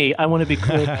for me. I want to be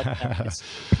clear about that. It's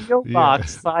P.O.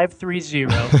 Box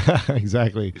 530.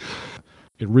 Exactly.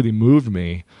 It really moved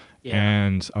me. Yeah.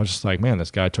 And I was just like, man, this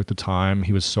guy took the time.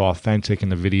 He was so authentic in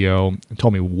the video and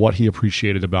told me what he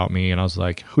appreciated about me. And I was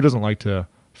like, who doesn't like to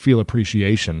feel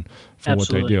appreciation for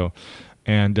Absolutely. what they do?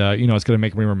 And, it's going to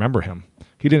make me remember him.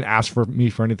 He didn't ask for me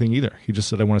for anything either. He just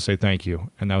said, I want to say thank you.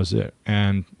 And that was it.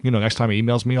 And, next time he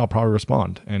emails me, I'll probably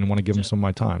respond and want to give him some of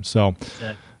my time. So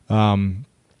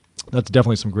that's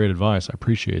definitely some great advice. I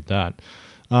appreciate that.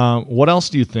 What else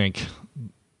do you think?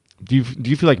 Do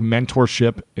you feel like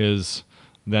mentorship is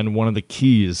then one of the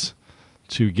keys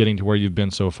to getting to where you've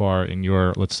been so far in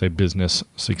your, let's say, business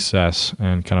success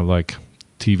and kind of like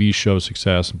TV show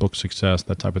success, book success,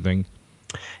 that type of thing?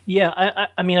 Yeah,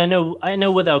 I mean, I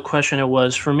know without question it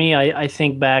was. For me, I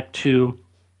think back to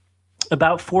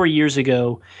about 4 years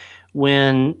ago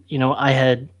when, I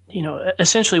had,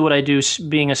 essentially what I do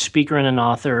being a speaker and an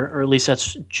author, or at least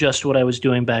that's just what I was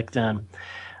doing back then.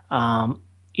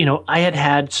 I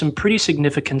had some pretty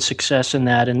significant success in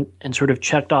that and sort of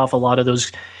checked off a lot of those,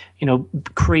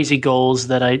 crazy goals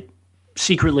that I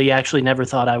secretly actually never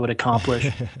thought I would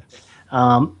accomplish.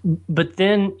 But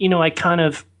then, I kind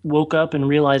of woke up and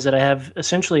realized that I have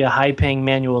essentially a high-paying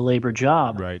manual labor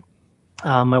job. Right.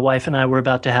 My wife and I were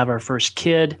about to have our first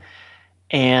kid,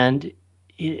 and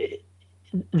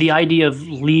the idea of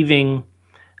leaving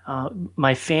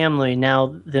my family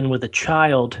now, then with a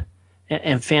child,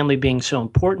 and family being so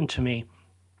important to me,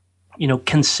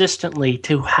 consistently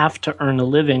to have to earn a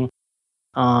living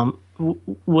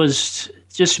was,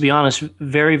 just to be honest,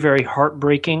 very, very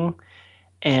heartbreaking,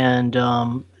 and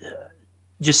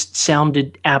just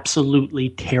sounded absolutely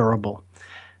terrible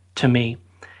to me.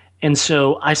 And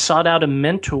so I sought out a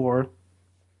mentor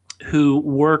who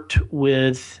worked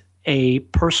with a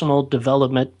personal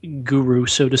development guru,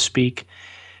 so to speak,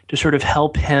 to sort of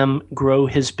help him grow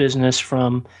his business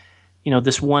from,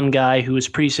 this one guy who was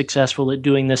pretty successful at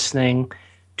doing this thing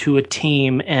to a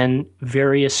team and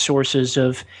various sources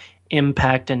of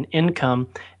impact and income.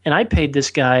 And I paid this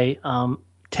guy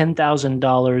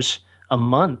 $10,000 a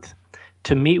month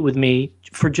to meet with me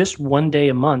for just one day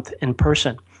a month in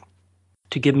person,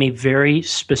 to give me very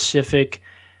specific,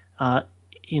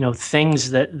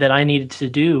 things that I needed to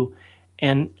do.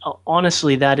 And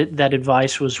honestly, that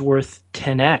advice was worth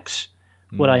 10x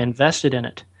what I invested in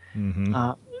it.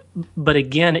 Mm-hmm. But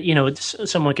again,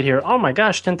 someone could hear, "Oh my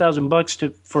gosh,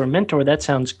 $10,000 for a mentor. That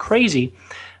sounds crazy."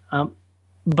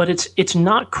 But it's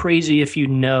not crazy if you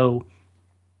know,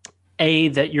 A,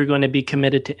 that you're going to be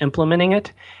committed to implementing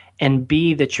it, and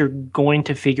B, that you're going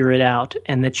to figure it out,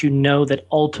 and that that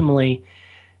ultimately,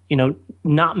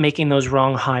 not making those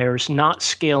wrong hires, not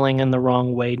scaling in the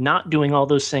wrong way, not doing all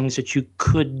those things that you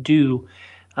could do,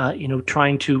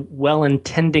 trying to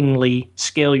well-intendingly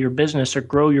scale your business or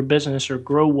grow your business or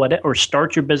or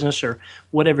start your business or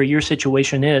whatever your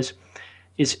situation is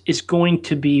going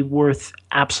to be worth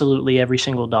absolutely every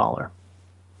single dollar.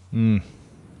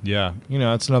 Yeah.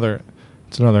 It's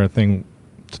another thing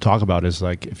to talk about, is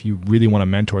like, if you really want to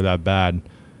mentor that bad,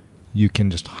 you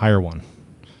can just hire one.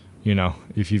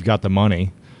 If you've got the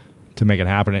money to make it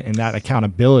happen, and that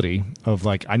accountability of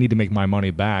like, I need to make my money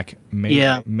back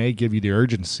may give you the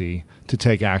urgency to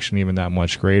take action even that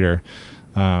much greater,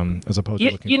 as opposed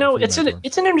to looking for it's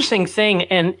an interesting thing,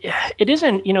 and it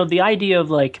isn't, the idea of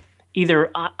like,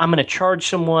 either I'm going to charge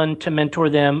someone to mentor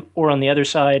them, or on the other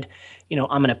side, I'm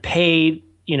going to pay,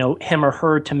 him or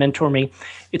her to mentor me.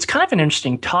 It's kind of an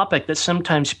interesting topic that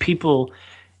sometimes people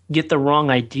get the wrong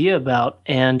idea about.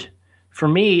 And for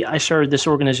me, I started this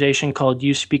organization called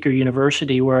Youth Speaker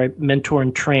University, where I mentor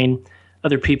and train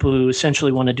other people who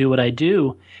essentially want to do what I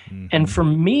do. Mm-hmm. And for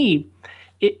me,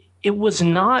 it was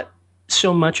not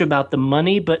so much about the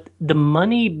money, but the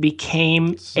money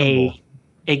became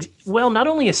not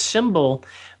only a symbol,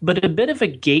 but a bit of a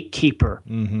gatekeeper.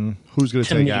 Mm-hmm. Who's going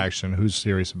to take action? Who's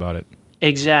serious about it?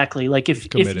 Exactly. Like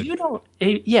if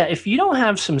you don't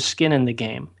have some skin in the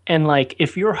game, and like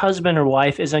if your husband or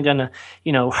wife isn't going to,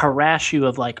 harass you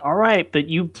of like, all right, but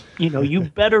you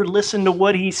better listen to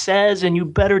what he says, and you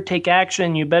better take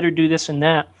action, you better do this and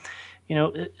that.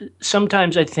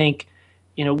 Sometimes I think,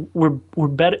 we're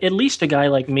better, at least a guy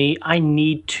like me,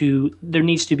 there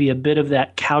needs to be a bit of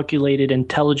that calculated,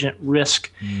 intelligent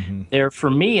risk there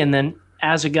for me. And then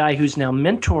as a guy who's now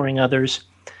mentoring others,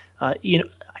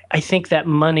 I think that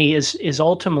money is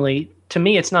ultimately, to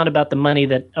me, it's not about the money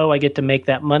that, I get to make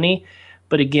that money.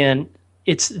 But again,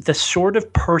 it's the sort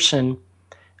of person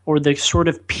or the sort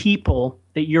of people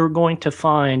that you're going to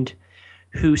find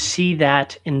who see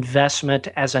that investment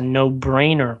as a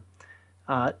no-brainer.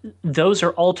 Those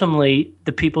are ultimately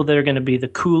the people that are going to be the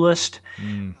coolest,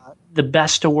 the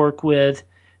best to work with.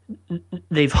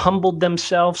 They've humbled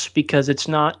themselves because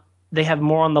they have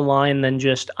more on the line than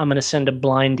just, I'm going to send a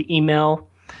blind email.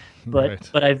 But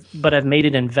I've made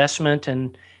an investment,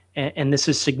 and this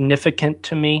is significant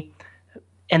to me.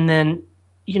 And then,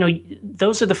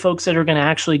 those are the folks that are going to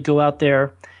actually go out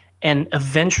there and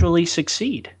eventually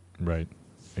succeed. Right.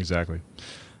 Exactly.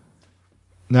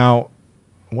 Now,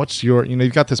 what's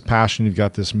you've got this passion, you've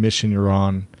got this mission you're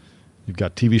on, you've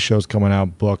got TV shows coming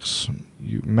out, books,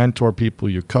 you mentor people,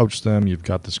 you coach them, you've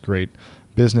got this great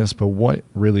business, but what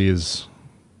really is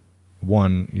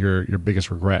your biggest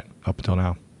regret up until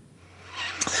now?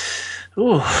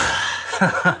 Ooh,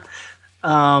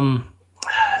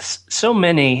 so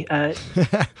many.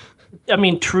 I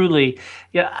mean, truly.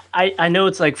 Yeah, I know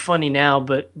it's like funny now,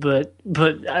 but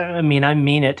I mean, I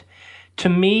mean it. To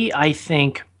me, I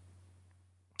think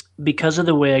because of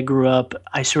the way I grew up,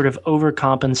 I sort of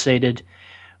overcompensated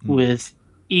with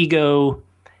ego,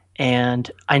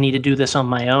 and I need to do this on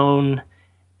my own,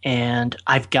 and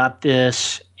I've got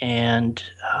this, and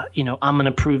I'm going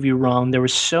to prove you wrong. There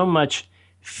was so much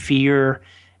fear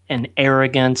and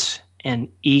arrogance and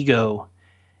ego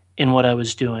in what I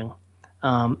was doing.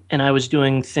 And I was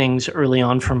doing things early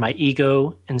on for my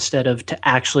ego instead of to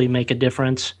actually make a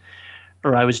difference.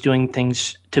 or I was doing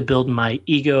things to build my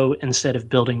ego instead of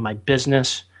building my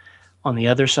business on the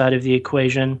other side of the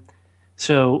equation.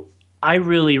 So I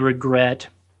really regret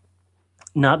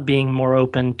not being more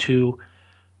open to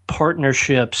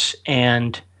partnerships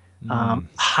and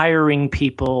hiring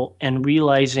people, and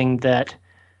realizing that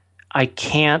I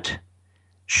can't,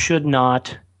 should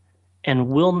not, and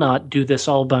will not do this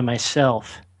all by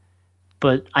myself.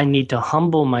 But I need to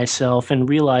humble myself and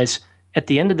realize at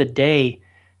the end of the day,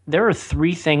 there are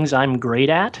 3 things I'm great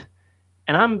at,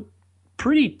 and I'm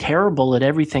pretty terrible at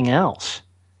everything else.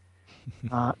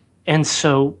 And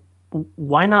so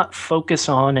why not focus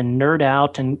on and nerd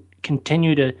out and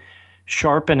continue to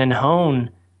sharpen and hone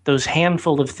those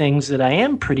handful of things that I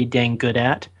am pretty dang good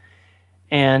at,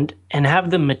 and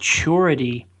have the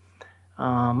maturity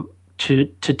to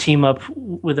team up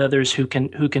with others who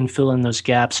can fill in those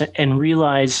gaps, and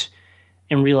realize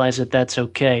that that's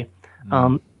okay.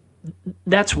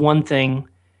 That's one thing,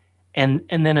 and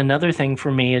then another thing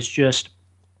for me is just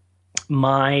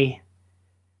my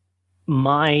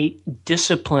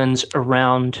disciplines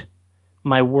around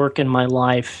my work and my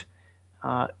life.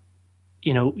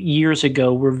 Years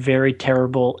ago were very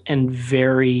terrible and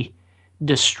very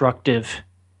destructive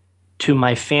to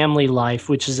my family life,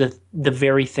 which is the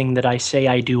very thing that I say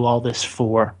I do all this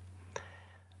for.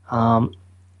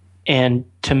 And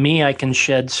to me, I can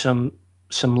shed some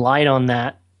light on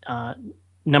that.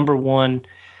 Number one,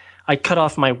 I cut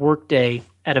off my workday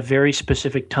at a very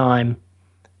specific time,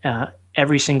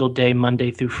 every single day, Monday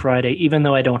through Friday, even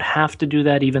though I don't have to do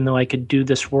that, even though I could do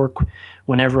this work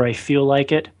whenever I feel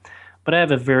like it. But I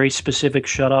have a very specific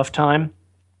shutoff time.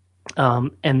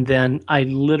 And then I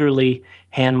literally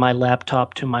hand my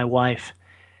laptop to my wife,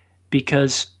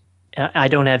 because I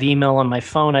don't have email on my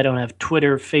phone. I don't have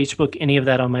Twitter, Facebook, any of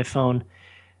that on my phone,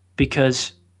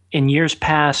 because in years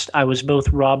past, I was both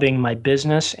robbing my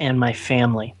business and my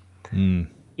family. When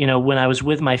I was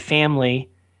with my family,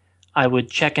 I would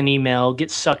check an email, get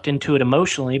sucked into it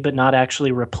emotionally, but not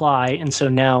actually reply. And so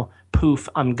now, poof,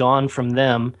 I'm gone from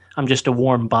them. I'm just a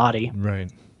warm body.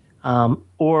 Right.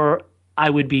 Or I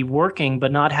would be working,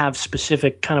 but not have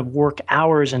specific kind of work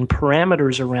hours and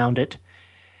parameters around it.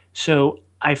 So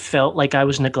I felt like I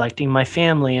was neglecting my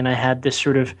family, and I had this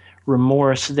sort of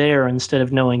remorse there, instead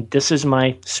of knowing this is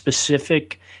my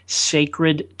specific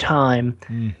sacred time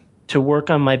to work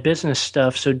on my business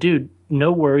stuff. So dude,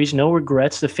 no worries, no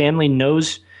regrets. The family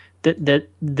knows that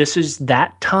this is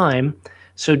that time.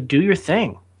 So do your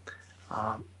thing.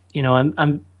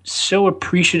 I'm so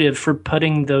appreciative for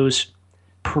putting those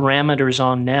parameters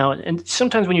on now. And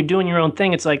sometimes when you're doing your own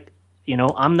thing, it's like,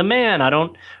 I'm the man. I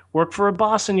don't work for a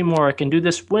boss anymore. I can do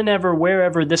this whenever,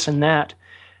 wherever, this and that.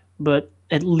 But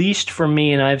at least for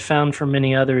me, and I've found for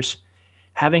many others,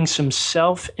 having some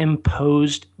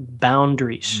self-imposed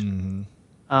boundaries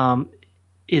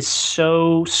is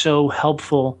so, so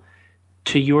helpful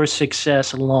to your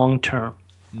success long term.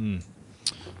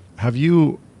 Have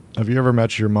you ever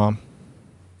met your mom?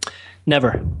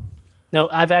 Never. No,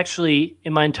 I've actually,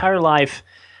 in my entire life,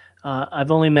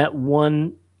 I've only met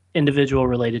one individual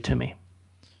related to me.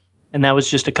 And that was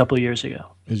just a couple years ago.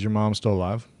 Is your mom still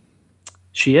alive?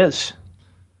 She is.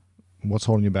 What's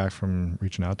holding you back from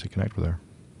reaching out to connect with her?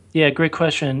 Yeah, great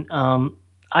question.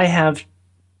 I have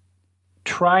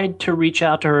tried to reach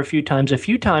out to her a few times. A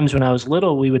few times when I was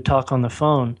little, we would talk on the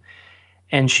phone,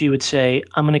 and she would say,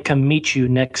 I'm going to come meet you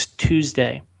next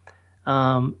Tuesday.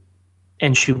 And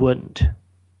she wouldn't.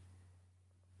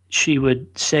 She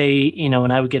would say,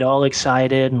 and I would get all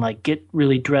excited and like get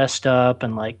really dressed up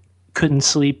and like couldn't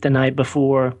sleep the night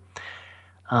before.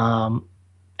 And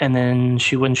then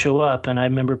she wouldn't show up. And I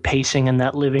remember pacing in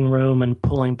that living room and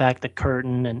pulling back the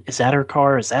curtain. And is that her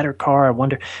car? Is that her car? I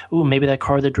wonder, maybe that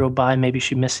car that drove by, maybe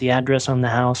she missed the address on the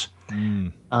house.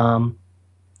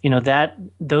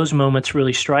 Those moments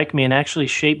really strike me and actually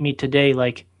shape me today.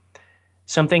 Like,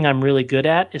 something I'm really good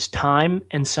at is time,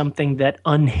 and something that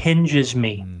unhinges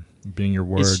me. Being your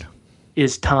word.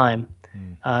 Is time.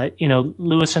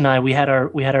 Lewis and I, we had our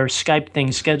Skype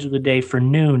thing scheduled today for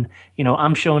noon.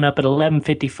 I'm showing up at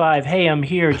 11:55. Hey, I'm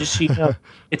here. Just so you know.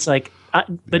 It's like,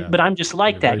 but I'm just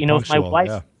like You're that. very If my punctual,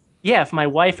 wife, if my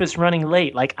wife is running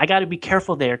late, like I got to be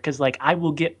careful there, because like I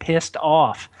will get pissed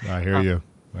off. I hear you.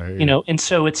 And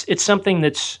so it's something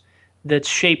that's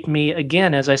shaped me,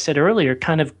 again, as I said earlier,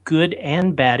 kind of good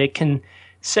and bad. It can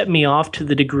set me off to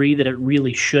the degree that it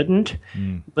really shouldn't,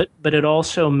 but it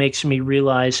also makes me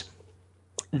realize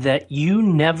that you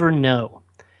never know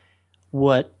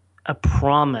what a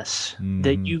promise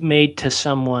that you made to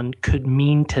someone could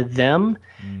mean to them,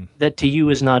 that to you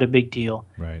is not a big deal.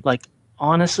 Right. Like,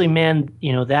 honestly, man,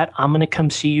 that I'm going to come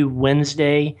see you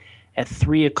Wednesday at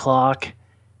 3 o'clock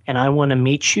and I want to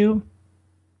meet you,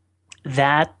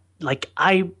 that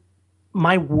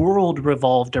my world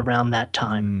revolved around that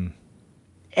time.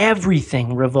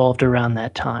 Everything revolved around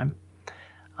that time.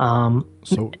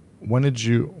 So when did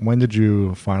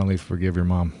you finally forgive your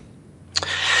mom?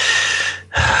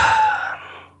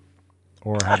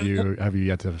 Or have you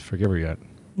yet to forgive her yet?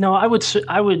 No, I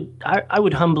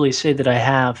would humbly say that I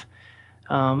have,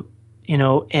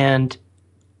 and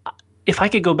if I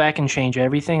could go back and change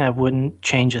everything, I wouldn't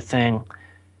change a thing.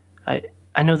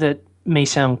 I know that may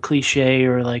sound cliche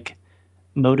or like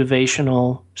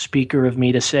motivational speaker of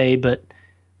me to say, but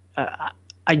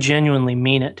I genuinely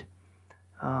mean it.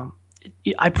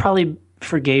 I probably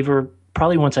forgave her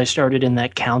probably once I started in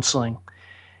that counseling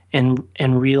and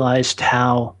realized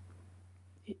how,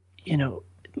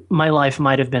 my life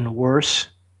might have been worse,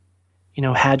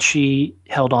 had she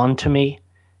held on to me,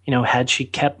 had she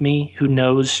kept me, who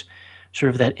knows, sort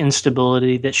of that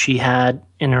instability that she had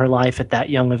in her life at that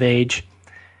young of age.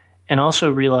 And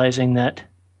also realizing that,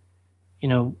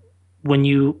 when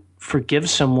you forgive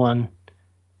someone,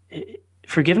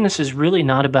 forgiveness is really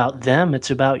not about them,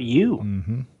 it's about you.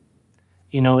 Mm-hmm.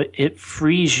 It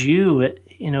frees you,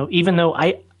 even though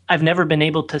I've never been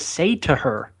able to say to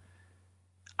her,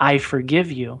 I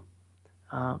forgive you.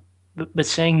 But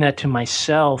saying that to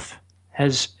myself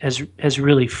has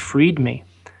really freed me.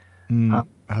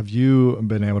 Have you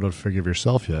been able to forgive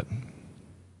yourself yet?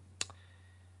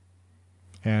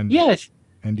 And yeah,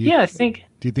 I think.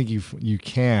 Do you think you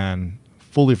can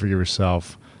fully forgive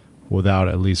yourself without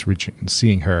at least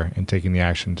seeing her and taking the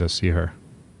action to see her?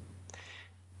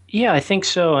 Yeah, I think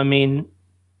so. I mean,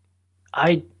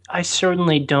 I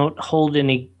certainly don't hold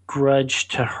any grudge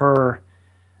to her,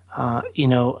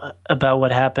 about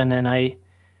what happened, and I,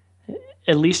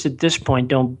 at least at this point,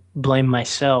 don't blame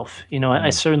myself. I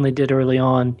certainly did early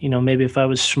on. Maybe if I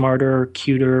was smarter or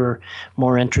cuter or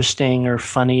more interesting or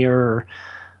funnier or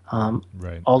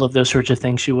Right. all of those sorts of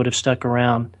things, she would have stuck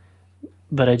around.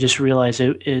 But I just realized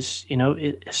it is,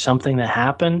 it's something that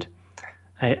happened.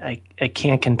 I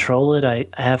can't control it. I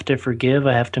have to forgive.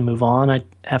 I have to move on. I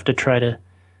have to try to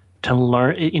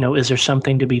learn. Is there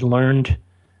something to be learned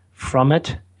from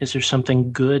it? Is there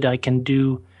something good I can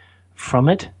do from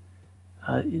it?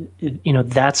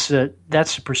 That's the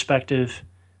perspective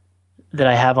that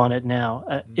I have on it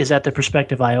now. Is that the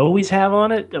perspective I always have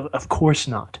on it? Of course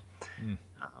not.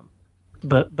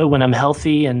 But when I'm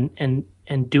healthy and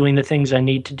doing the things I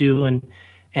need to do and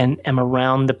am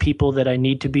around the people that I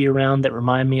need to be around that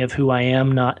remind me of who I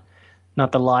am, not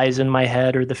the lies in my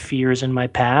head or the fears in my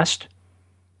past,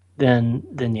 then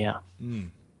yeah.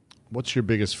 What's your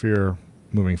biggest fear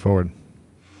moving forward?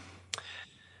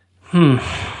 I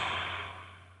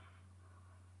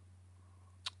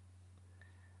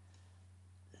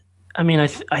mean,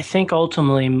 I think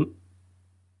ultimately,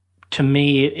 to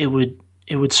me, it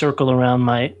would circle around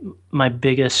my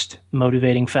biggest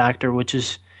motivating factor, which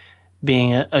is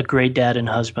being a great dad and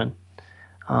husband.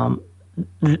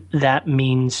 That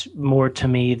means more to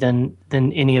me than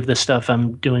any of the stuff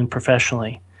I'm doing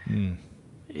professionally.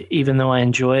 Even though I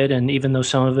enjoy it, and even though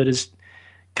some of it is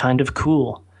kind of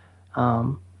cool,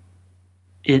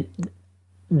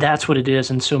 that's what it is.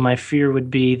 And so my fear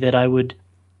would be that I would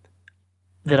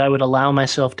allow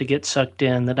myself to get sucked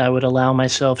in, that I would allow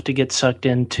myself to get sucked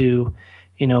into,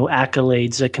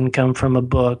 accolades that can come from a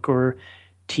book or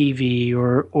TV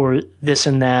or this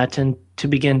and that, and to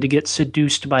begin to get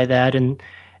seduced by that and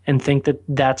think that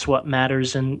that's what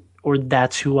matters, or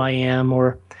that's who I am,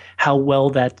 or how well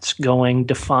that's going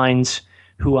defines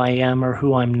who I am or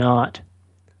who I'm not.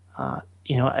 I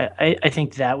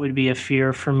think that would be a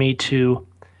fear for me to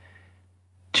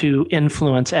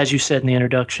influence, as you said in the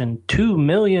introduction, 2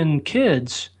 million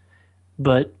kids,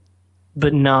 but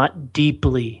not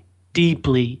deeply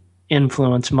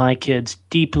influence my kids,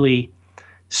 deeply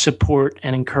support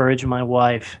and encourage my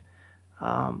wife.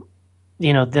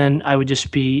 Then I would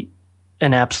just be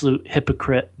an absolute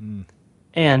hypocrite,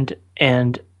 and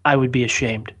I would be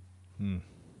ashamed. Do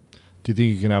you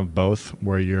think you can have both,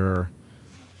 where you're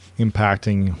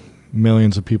impacting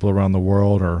millions of people around the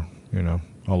world, or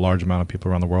a large amount of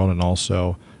people around the world, and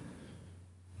also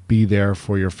be there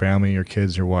for your family, your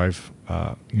kids, your wife,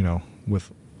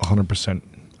 with 100%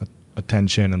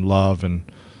 attention and love? And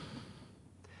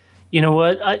you know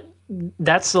what?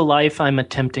 That's the life I'm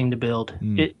attempting to build.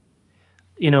 And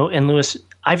Lewis,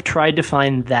 I've tried to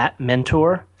find that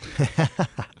mentor,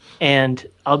 and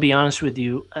I'll be honest with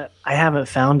you, I haven't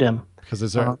found him.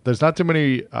 Because there's not too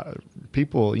many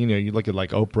people, you look at like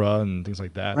Oprah and things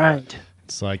like that. Right.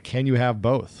 It's like, can you have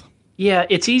both? Yeah,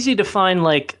 it's easy to find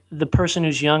like the person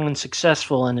who's young and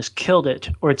successful and has killed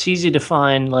it, or it's easy to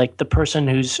find like the person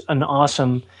who's an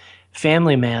awesome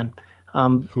family man.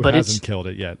 Who But hasn't killed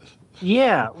it yet?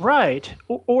 yeah, right.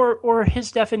 Or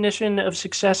his definition of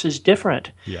success is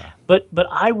different. Yeah. But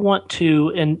I want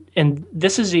to, and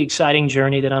this is the exciting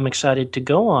journey that I'm excited to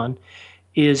go on,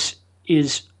 is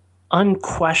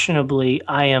unquestionably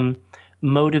I am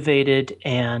motivated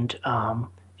and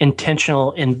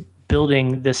intentional in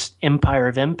building this empire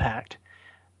of impact.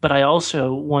 But I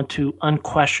also want to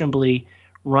unquestionably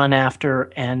run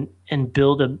after and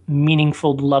build a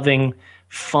meaningful, loving,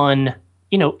 fun,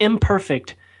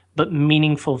 imperfect but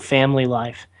meaningful family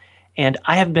life. And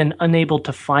I have been unable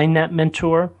to find that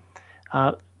mentor.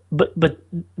 But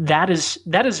that is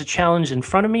a challenge in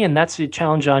front of me, and that's the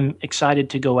challenge I'm excited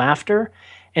to go after.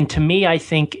 And to me, I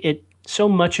think so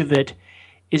much of it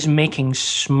is making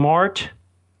smart,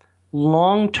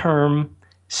 long-term,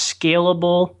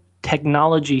 scalable,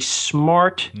 technology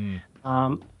smart,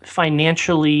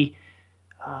 financially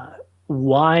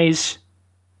wise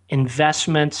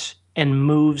investments and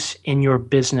moves in your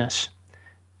business.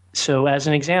 So as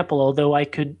an example, although I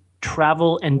could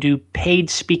travel and do paid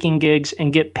speaking gigs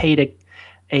and get paid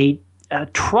a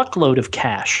truckload of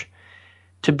cash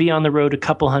to be on the road a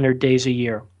couple hundred days a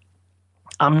year,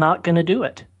 I'm not going to do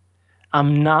it.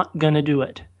 I'm not going to do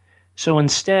it. So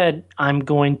instead, I'm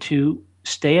going to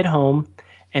stay at home,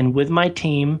 and with my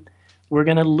team, we're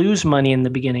going to lose money in the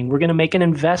beginning. We're going to make an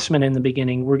investment in the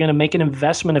beginning. We're going to make an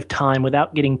investment of time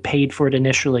without getting paid for it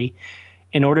initially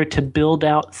in order to build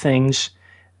out things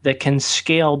that can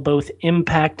scale both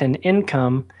impact and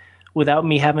income without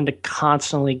me having to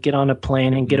constantly get on a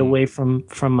plane and get away from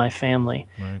my family.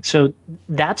 Right. So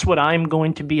that's what I'm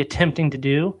going to be attempting to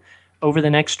do over the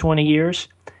next 20 years.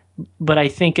 But I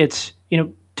think it's,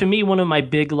 to me, one of my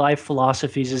big life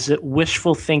philosophies is that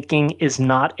wishful thinking is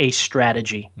not a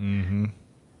strategy. Mm-hmm.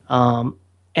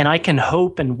 And I can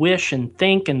hope and wish and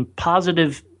think and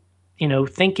positive,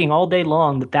 thinking all day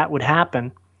long that would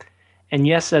happen. And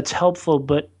yes, that's helpful,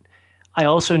 but I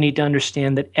also need to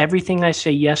understand that everything I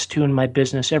say yes to in my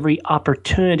business, every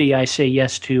opportunity I say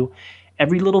yes to,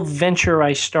 every little venture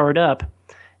I start up,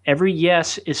 every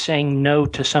yes is saying no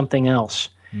to something else.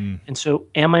 And so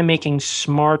am I making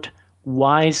smart,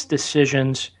 wise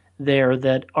decisions there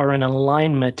that are in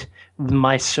alignment with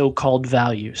my so-called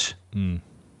values? I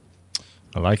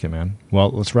like it, man.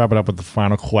 Well, let's wrap it up with the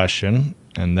final question,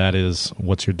 and that is,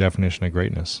 what's your definition of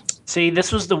greatness? See,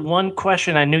 this was the one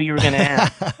question I knew you were going to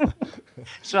ask.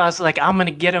 So I was like, I'm going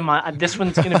to get him. This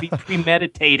one's going to be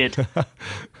premeditated.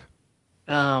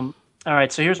 All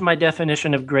right, so here's my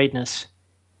definition of greatness.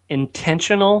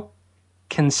 Intentional,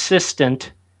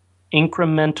 consistent,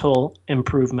 incremental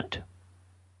improvement.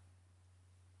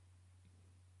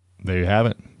 There you have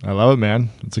it. I love it, man.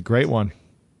 It's a great one.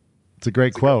 It's a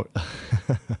great quote.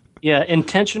 Yeah,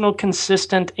 intentional,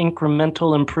 consistent,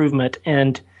 incremental improvement.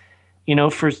 And,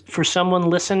 for someone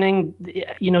listening,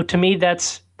 to me,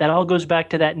 that all goes back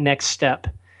to that next step.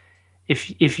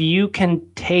 If you can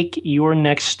take your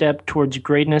next step towards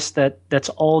greatness, that's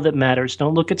all that matters.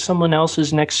 Don't look at someone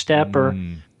else's next step or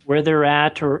where they're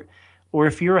at, or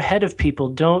if you're ahead of people,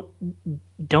 don't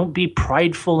be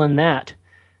prideful in that.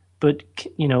 But,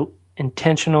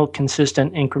 intentional,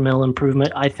 consistent, incremental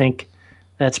improvement, I think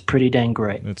that's pretty dang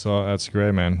great. That's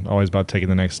great, man. Always about taking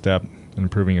the next step and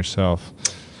improving yourself.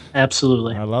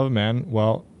 Absolutely. I love it, man.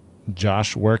 Well,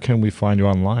 Josh, where can we find you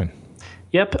online?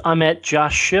 Yep, I'm at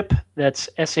Josh Shipp. That's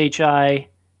SHIPP.com.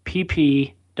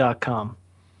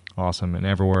 Awesome. And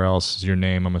everywhere else is your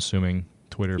name, I'm assuming.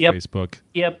 Twitter, yep. Facebook.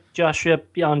 Yep, Josh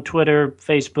Shipp on Twitter,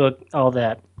 Facebook, all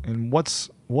that. And what's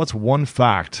one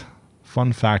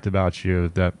fun fact about you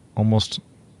that almost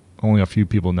only a few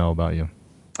people know about you?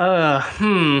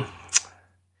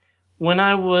 When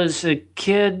I was a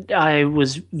kid, I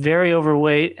was very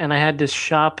overweight, and I had to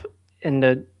shop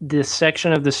in this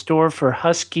section of the store for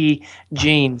Husky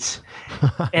jeans.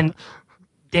 And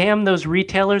damn those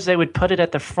retailers, they would put it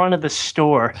at the front of the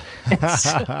store.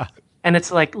 And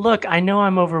it's like, look, I know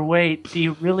I'm overweight. Do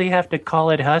you really have to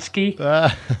call it Husky?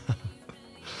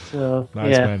 So,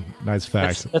 nice, yeah. Man. Nice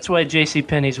facts. That's why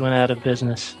JCPenney's went out of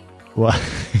business. Well,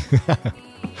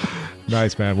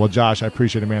 nice, man. Well, Josh, I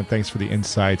appreciate it, man. Thanks for the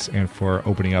insights and for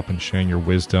opening up and sharing your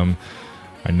wisdom.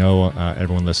 I know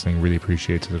everyone listening really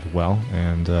appreciates it as well,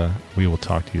 and we will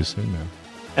talk to you soon, man.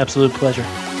 Absolute pleasure.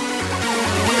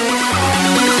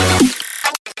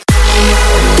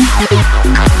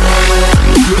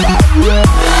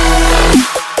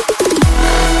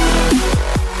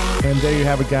 And there you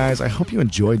have it, guys. I hope you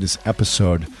enjoyed this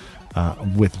episode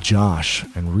with Josh,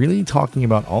 and really talking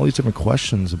about all these different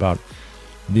questions about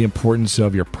the importance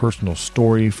of your personal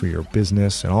story for your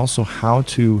business, and also how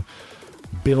to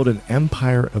build an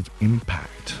empire of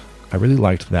impact. I really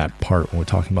liked that part when we're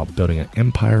talking about building an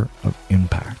empire of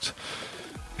impact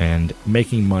and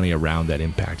making money around that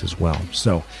impact as well.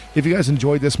 So if you guys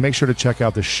enjoyed this, make sure to check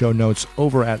out the show notes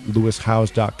over at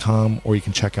lewishowes.com, or you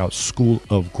can check out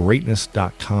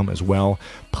schoolofgreatness.com as well.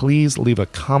 Please leave a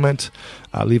comment,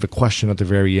 leave a question at the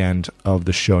very end of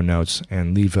the show notes,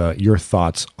 and leave your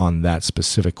thoughts on that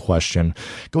specific question.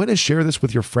 Go ahead and share this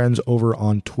with your friends over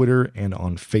on Twitter and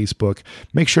on Facebook.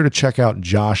 Make sure to check out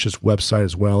Josh's website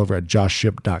as well over at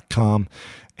joshshipp.com.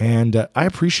 And I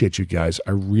appreciate you guys.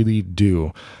 I really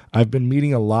do. I've been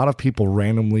meeting a lot of people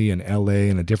randomly in LA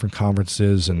and at different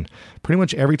conferences. And pretty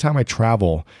much every time I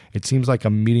travel, it seems like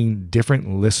I'm meeting different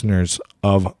listeners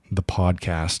of the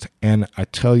podcast. And I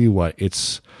tell you what,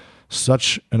 it's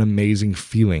such an amazing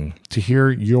feeling to hear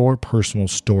your personal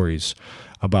stories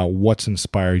about what's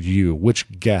inspired you,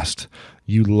 which guest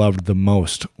you loved the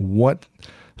most, what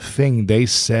thing they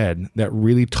said that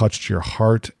really touched your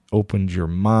heart, opened your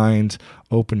mind,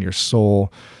 opened your soul,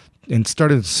 and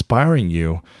started inspiring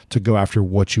you to go after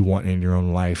what you want in your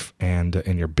own life and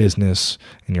in your business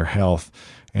and your health,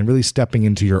 and really stepping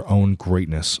into your own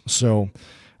greatness. So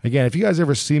again, if you guys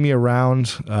ever see me around,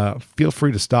 feel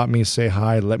free to stop me, say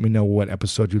hi, let me know what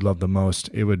episode you love the most.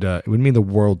 It would mean the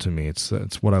world to me. It's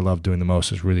what I love doing the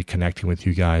most, is really connecting with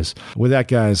you guys. With that,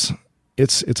 guys,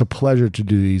 it's a pleasure to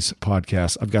do these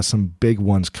podcasts. I've got some big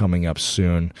ones coming up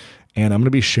soon, and I'm going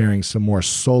to be sharing some more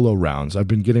solo rounds. I've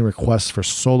been getting requests for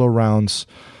solo rounds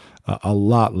a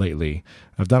lot lately.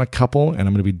 I've done a couple, and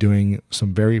I'm going to be doing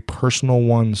some very personal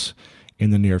ones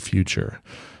in the near future.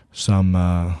 Some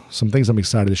things I'm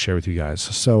excited to share with you guys.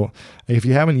 So if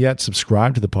you haven't yet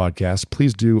subscribed to the podcast,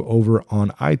 please do over on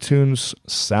iTunes,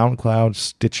 SoundCloud,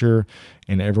 Stitcher,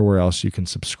 and everywhere else you can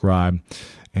subscribe.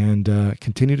 And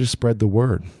continue to spread the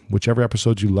word. Whichever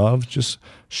episodes you love, just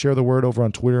share the word over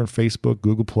on Twitter and Facebook,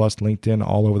 Google+, LinkedIn,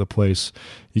 all over the place.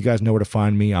 You guys know where to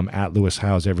find me. I'm at Lewis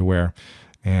Howes everywhere.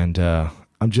 And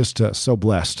I'm just so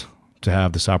blessed to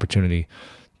have this opportunity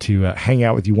to hang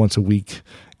out with you once a week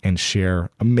and share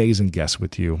amazing guests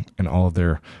with you and all of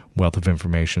their wealth of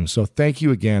information. So thank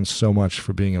you again so much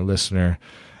for being a listener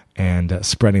and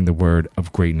spreading the word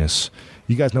of greatness.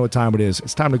 You guys know what time it is.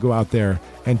 It's time to go out there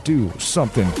and do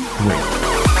something great.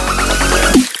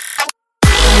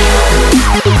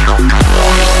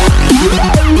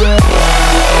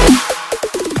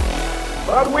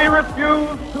 But we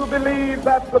refuse to believe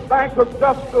that the Bank of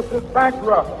Justice is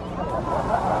bankrupt.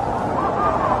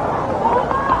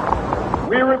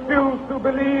 We refuse to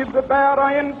believe that there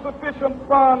are insufficient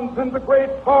funds in the great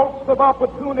vaults of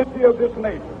opportunity of this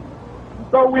nation.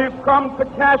 So we've come to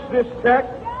cash this check,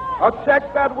 a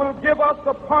check that will give us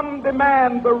upon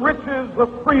demand the riches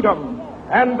of freedom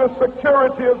and the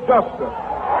security of justice.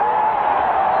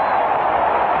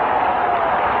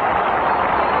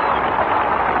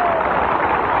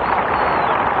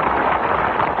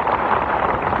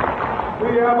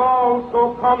 We have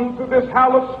also come to this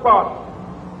hallowed spot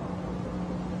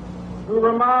to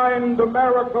remind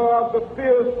America of the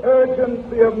fierce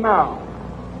urgency of now.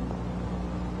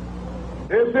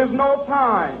 This is no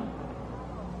time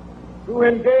to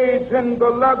engage in the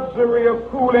luxury of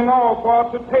cooling off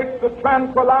or to take the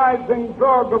tranquilizing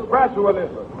drug of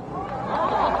gradualism.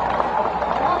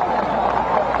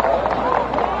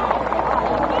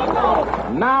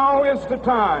 Now is the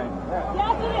time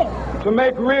to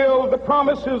make real the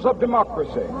promises of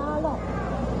democracy.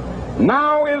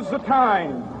 Now is the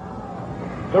time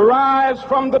to rise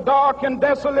from the dark and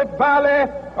desolate valley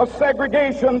of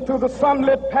segregation to the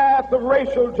sunlit path of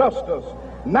racial justice.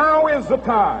 Now is the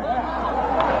time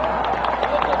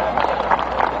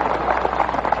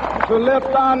to lift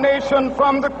our nation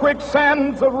from the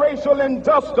quicksands of racial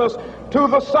injustice to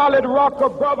the solid rock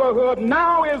of brotherhood.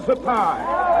 Now is the time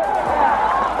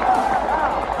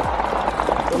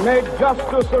to make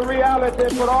justice a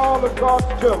reality for all of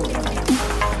God's children.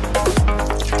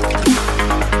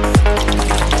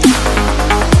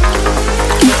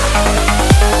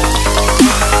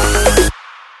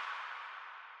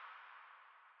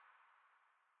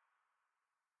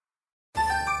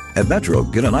 At Metro,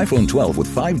 get an iPhone 12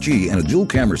 with 5G and a dual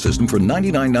camera system for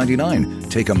 $99.99.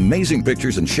 Take amazing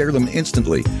pictures and share them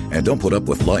instantly. And don't put up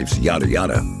with life's yada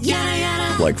yada. Yada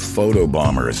yada. Like photo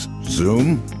bombers.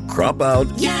 Zoom, crop out,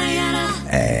 yada yada.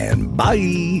 And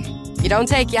bye. You don't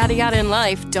take yada yada in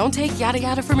life, don't take yada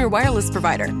yada from your wireless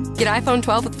provider. Get iPhone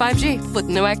 12 with 5G with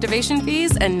no activation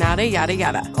fees and nada yada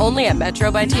yada. Only at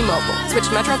Metro by T-Mobile. Switch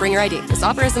to Metro, bring your ID. This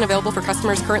offer isn't available for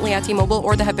customers currently at T-Mobile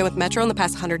or that have been with Metro in the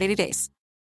past 180 days.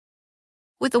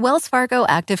 With the Wells Fargo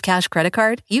Active Cash Credit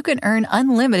Card, you can earn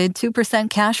unlimited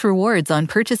 2% cash rewards on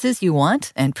purchases you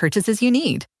want and purchases you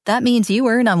need. That means you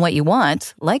earn on what you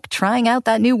want, like trying out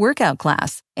that new workout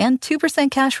class, and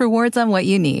 2% cash rewards on what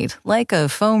you need, like a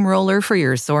foam roller for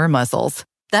your sore muscles.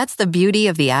 That's the beauty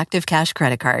of the Active Cash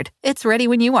Credit Card. It's ready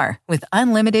when you are, with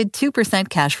unlimited 2%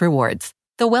 cash rewards.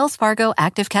 The Wells Fargo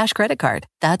Active Cash Credit Card.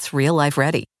 That's real life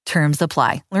ready. Terms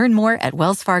apply. Learn more at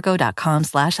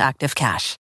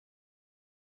wellsfargo.com/activecash.